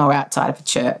experienced in or outside of a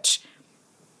church.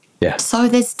 Yeah. So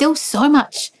there's still so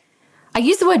much. I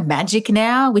use the word magic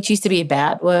now, which used to be a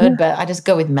bad word, but I just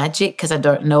go with magic because I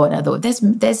don't know another word.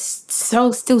 There's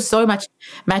still so much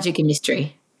magic and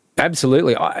mystery.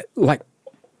 Absolutely. I like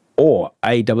awe,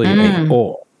 A-W-E,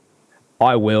 awe.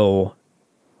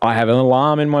 I have an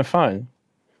alarm in my phone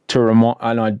to remind,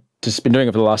 and I've just been doing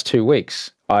it for the last 2 weeks.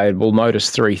 I will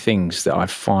notice 3 things that I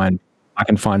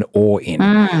can find awe in.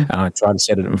 And I try to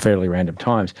set it at fairly random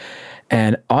times.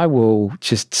 And I will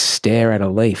just stare at a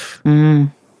leaf,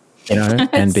 you know,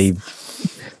 and be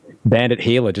Bandit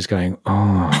Healer just going,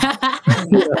 oh.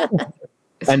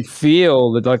 And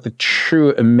feel the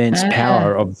true immense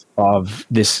power of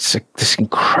this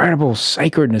incredible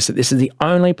sacredness, that this is the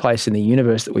only place in the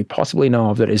universe that we possibly know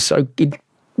of that is so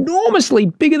enormously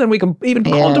bigger than we can even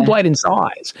contemplate in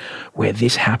size, where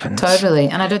this happens. Totally.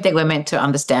 And I don't think we're meant to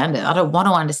understand it. I don't want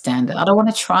to understand it. I don't want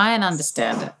to try and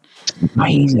understand it. It's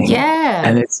amazing.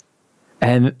 Yeah.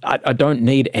 And I don't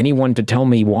need anyone to tell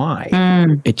me why.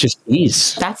 It just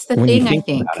is. That's the thing, I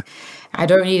think. I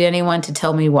don't need anyone to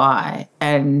tell me why.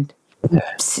 And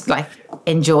like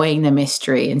enjoying the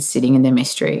mystery and sitting in the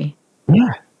mystery.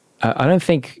 Yeah. I don't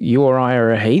think you or I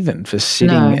are a heathen for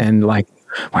sitting and like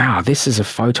wow, this is a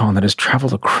photon that has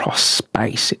traveled across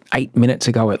space. 8 minutes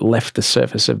ago, it left the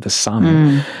surface of the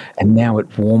sun, and now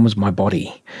it warms my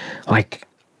body. Like,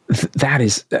 that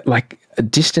is like a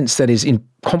distance that is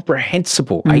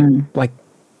incomprehensible.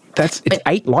 It's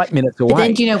 8 light minutes away. But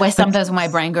then do you know where sometimes my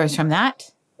brain goes from that?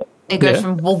 It goes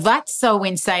from, well, that's so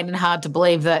insane and hard to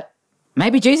believe that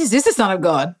maybe Jesus is the Son of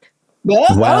God. Well,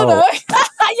 I don't know.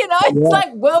 It's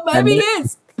like, well, maybe he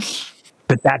is.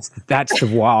 But that's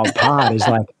the wild part is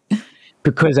like,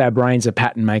 because our brains are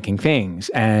pattern-making things,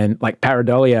 and like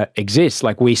pareidolia exists,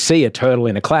 like we see a turtle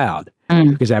in a cloud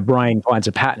because our brain finds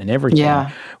a pattern in everything.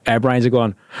 Yeah. Our brains are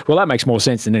going, well, that makes more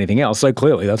sense than anything else, so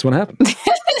clearly that's what happened.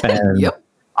 And yep.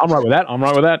 I'm right with that. I'm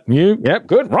right with that. You? Yep,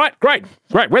 good. Right, great.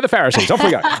 We're the Pharisees. Off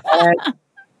we go. And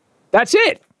that's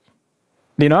it.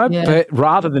 But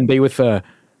rather than be with the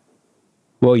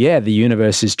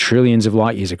universe is trillions of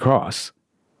light years across,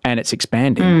 and it's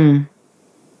expanding.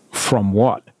 From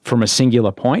what? From a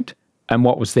singular point? And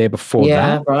what was there before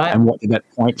that? Right. And what did that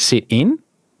point sit in?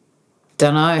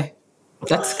 Don't know.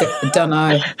 That's good. Don't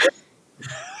know.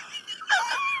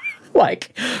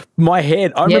 Like, my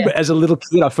head, I remember as a little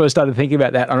kid, I first started thinking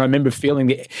about that, and I remember feeling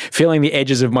the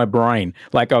edges of my brain.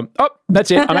 Like, oh, that's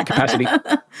it. I'm at capacity.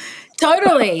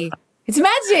 Totally. It's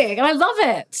magic, and I love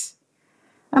it.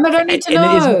 And I don't need to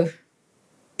know.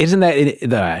 Isn't that it,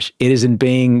 though, Ash? It is in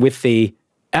being with and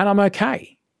I'm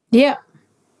okay. Yeah.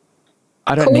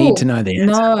 I don't need to know the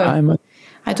answer. No,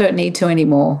 I don't need to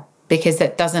anymore, because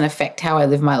that doesn't affect how I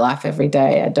live my life every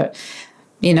day. I don't,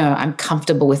 I'm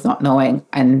comfortable with not knowing,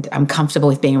 and I'm comfortable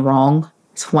with being wrong.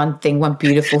 It's one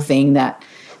beautiful thing that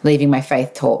leaving my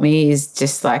faith taught me is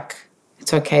just like,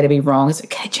 it's okay to be wrong. It's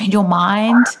okay to change your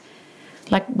mind.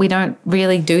 Like, we don't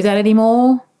really do that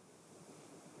anymore.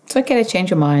 It's okay to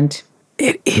change your mind.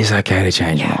 It is okay to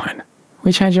change your mind.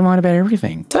 We change your mind about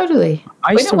everything. Totally.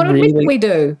 We don't want to admit we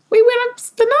do.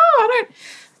 I don't.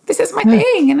 This is my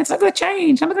thing, and it's not going to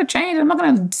change. I'm not going to change. I'm not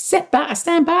going to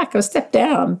stand back or step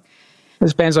down.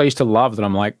 There's bands I used to love that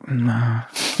I'm like, no.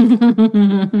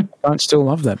 I don't still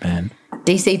love that band.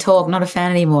 DC Talk, not a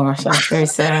fan anymore. So I'm very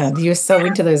sad. You were so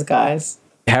into those guys.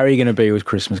 How are you going to be with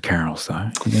Christmas carols, though?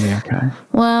 Are you going to be okay?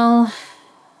 Well,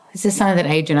 this is something that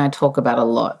Adrian and I talk about a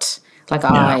lot. Like,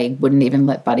 I wouldn't even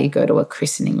let Buddy go to a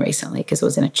christening recently because it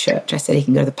was in a church. I said he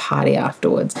can go to the party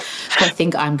afterwards. But I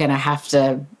think I'm going to have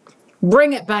to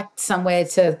bring it back somewhere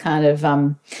to kind of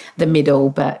the middle.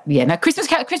 But,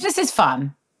 Christmas is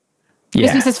fun. Yeah.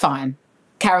 Christmas is fine.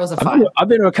 Carols are fine. I've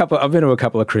been to a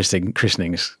couple of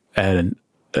christenings, and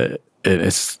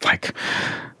it's like,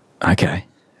 okay.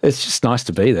 It's just nice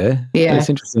to be there. Yeah. It's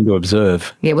interesting to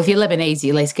observe. Yeah, well, if you're Lebanese,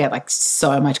 you at least get like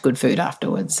so much good food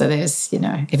afterwards. So there's,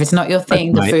 if it's not your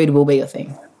thing, the food will be your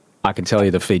thing. I can tell you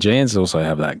the Fijians also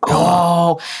have that.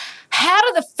 Oh, how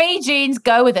do the Fijians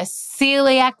go with a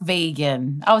celiac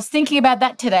vegan? I was thinking about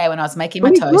that today when I was making my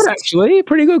toast. Good, actually.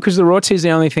 Pretty good, because the roti is the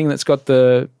only thing that's got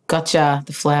the... Gotcha,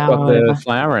 the flour. Got the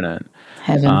flour in it.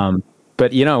 Heaven.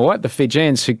 But you know what? The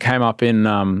Fijians who came up in,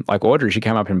 like Audrey, she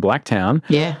came up in Blacktown.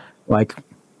 Yeah. Like...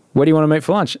 What do you want to meet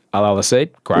for lunch? I'll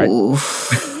seed. Great.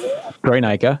 Green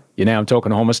acre. Now I'm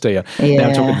talking hummus to you. Yeah. Now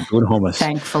I'm talking good hummus.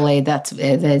 Thankfully,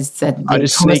 I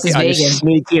just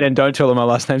sneak in and don't tell them my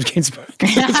last name's Ginsberg.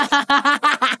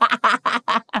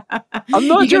 I'm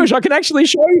not Jewish. I can actually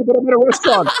show you, but I'm at a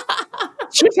restaurant.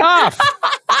 Shift half.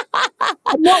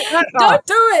 I'm not that half. Don't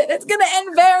do it. It's going to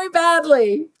end very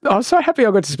badly. I'm so happy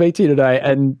I got to speak to you today,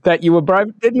 and that you were brave.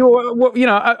 That you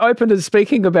were, open to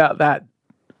speaking about that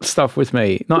stuff with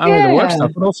me, not only the work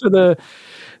stuff, but also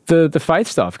the faith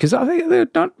stuff, because I think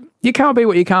you can't be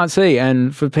what you can't see,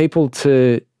 and for people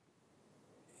to,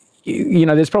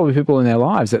 there's probably people in their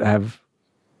lives that have,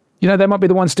 they might be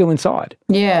the ones still inside.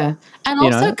 Yeah, and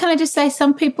also, can I just say,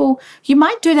 some people, you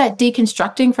might do that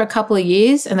deconstructing for a couple of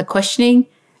years and the questioning,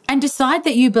 and decide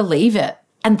that you believe it,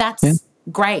 and that's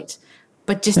great,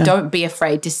 but just don't be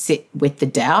afraid to sit with the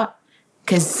doubt.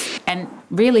 And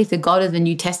really, the God of the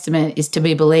New Testament is to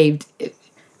be believed.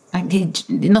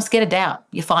 You're not scared of doubt.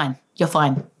 You're fine. You're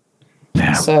fine.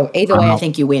 Yeah. So either way, I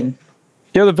think you win.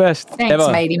 You're the best. Thanks,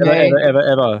 matey.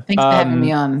 Ever. Thanks for having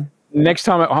me on. Next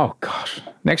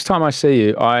time I see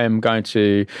you, I am going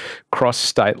to cross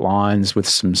state lines with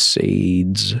some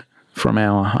seeds from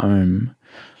our home.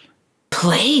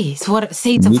 Please. What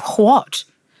seeds of what?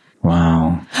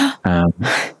 Wow.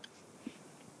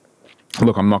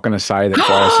 Look, I'm not going to say that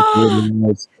biosecurity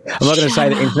laws. I'm not going to say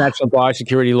that international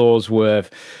biosecurity laws were.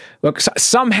 Look,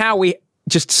 somehow we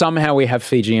have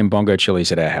Fijian bongo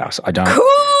chilies at our house. I don't. Cool.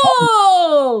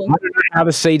 I don't know how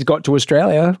the seeds got to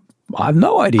Australia. I have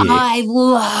no idea. I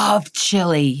love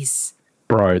chilies.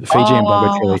 Bro, the Fijian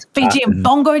bongo chilies. Fijian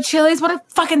bongo chilies. What a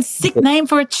fucking sick name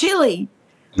for a chili.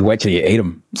 You wait till you eat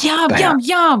them. Yum, yum,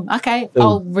 yum. Okay,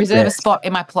 I'll reserve a spot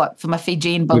in my plot for my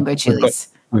Fijian bongo chilies.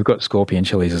 We've got scorpion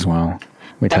chilies as well.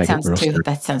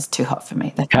 That sounds too hot for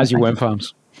me. How's your worm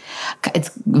farms?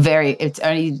 It's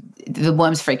only, the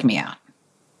worms freak me out.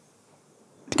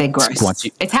 They're gross.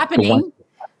 It's happening.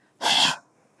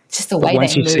 Just the way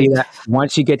once they move.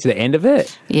 Once you get to the end of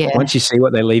it, once you see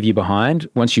what they leave you behind,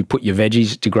 once you put your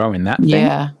veggies to grow in that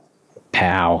thing,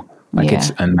 pow. Like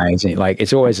it's amazing. Like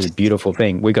it's always a beautiful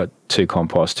thing. We got 2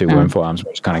 composts, 2 worm farms,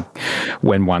 which kind of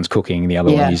when one's cooking, the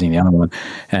other one using the other one.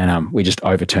 And we just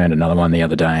overturned another one the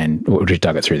other day and we just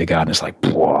dug it through the garden. It's like,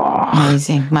 whoa.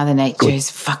 Amazing. Mother Nature is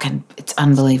it's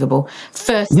unbelievable.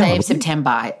 First day of September,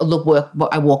 I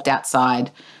walked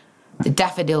outside. The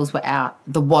daffodils were out.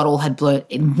 The wattle had blown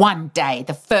in one day,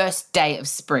 the first day of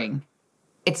spring.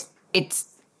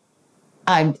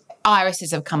 Irises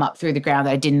have come up through the ground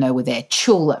that I didn't know were there.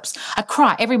 Tulips. I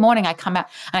cry. Every morning I come out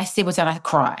and I see what's out and I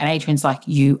cry. And Adrian's like,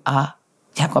 you have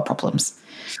got problems.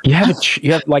 You have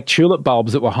like tulip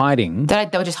bulbs that were hiding. They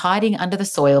were just hiding under the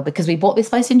soil because we bought this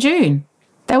place in June.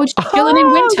 They were just chilling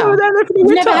in winter.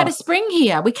 We've never had a spring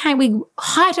here.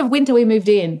 Height of winter we moved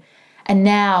in. And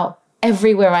now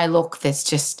everywhere I look, there's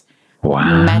just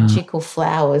magical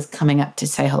flowers coming up to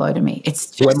say hello to me. It's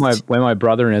just when my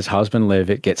brother and his husband live,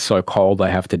 it gets so cold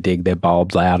they have to dig their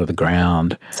bulbs out of the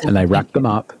ground and they rack them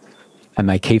up and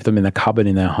they keep them in the cupboard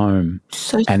in their home.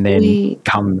 So and sweet.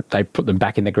 Then they put them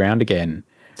back in the ground again.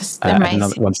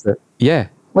 Amazing.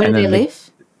 Where do they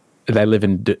live? They live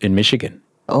in Michigan.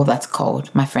 Oh, that's cold.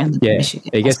 My friend lives in Michigan.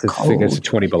 It gets to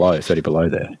 20 below, 30 below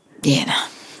there. Yeah,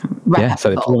 no.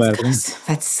 So they pull them out.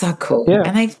 That's so cool. Yeah.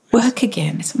 And they work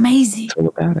again. It's amazing. It's all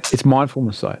about it. It's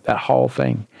mindfulness, though. That whole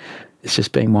thing. It's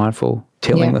just being mindful,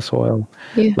 tilling the soil,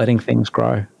 letting things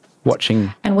grow,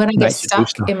 watching. And when I get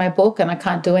stuck in my book and I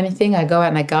can't do anything, I go out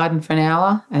and I garden for an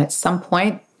hour. And at some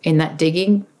point in that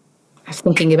digging, I'm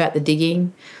thinking about the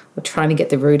digging or trying to get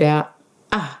the root out.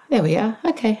 There we are.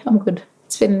 Okay, I'm good.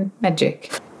 It's been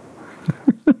magic.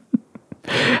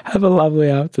 Have a lovely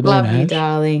afternoon. Love you,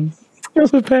 darling. You're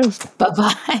the best.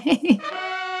 Bye-bye.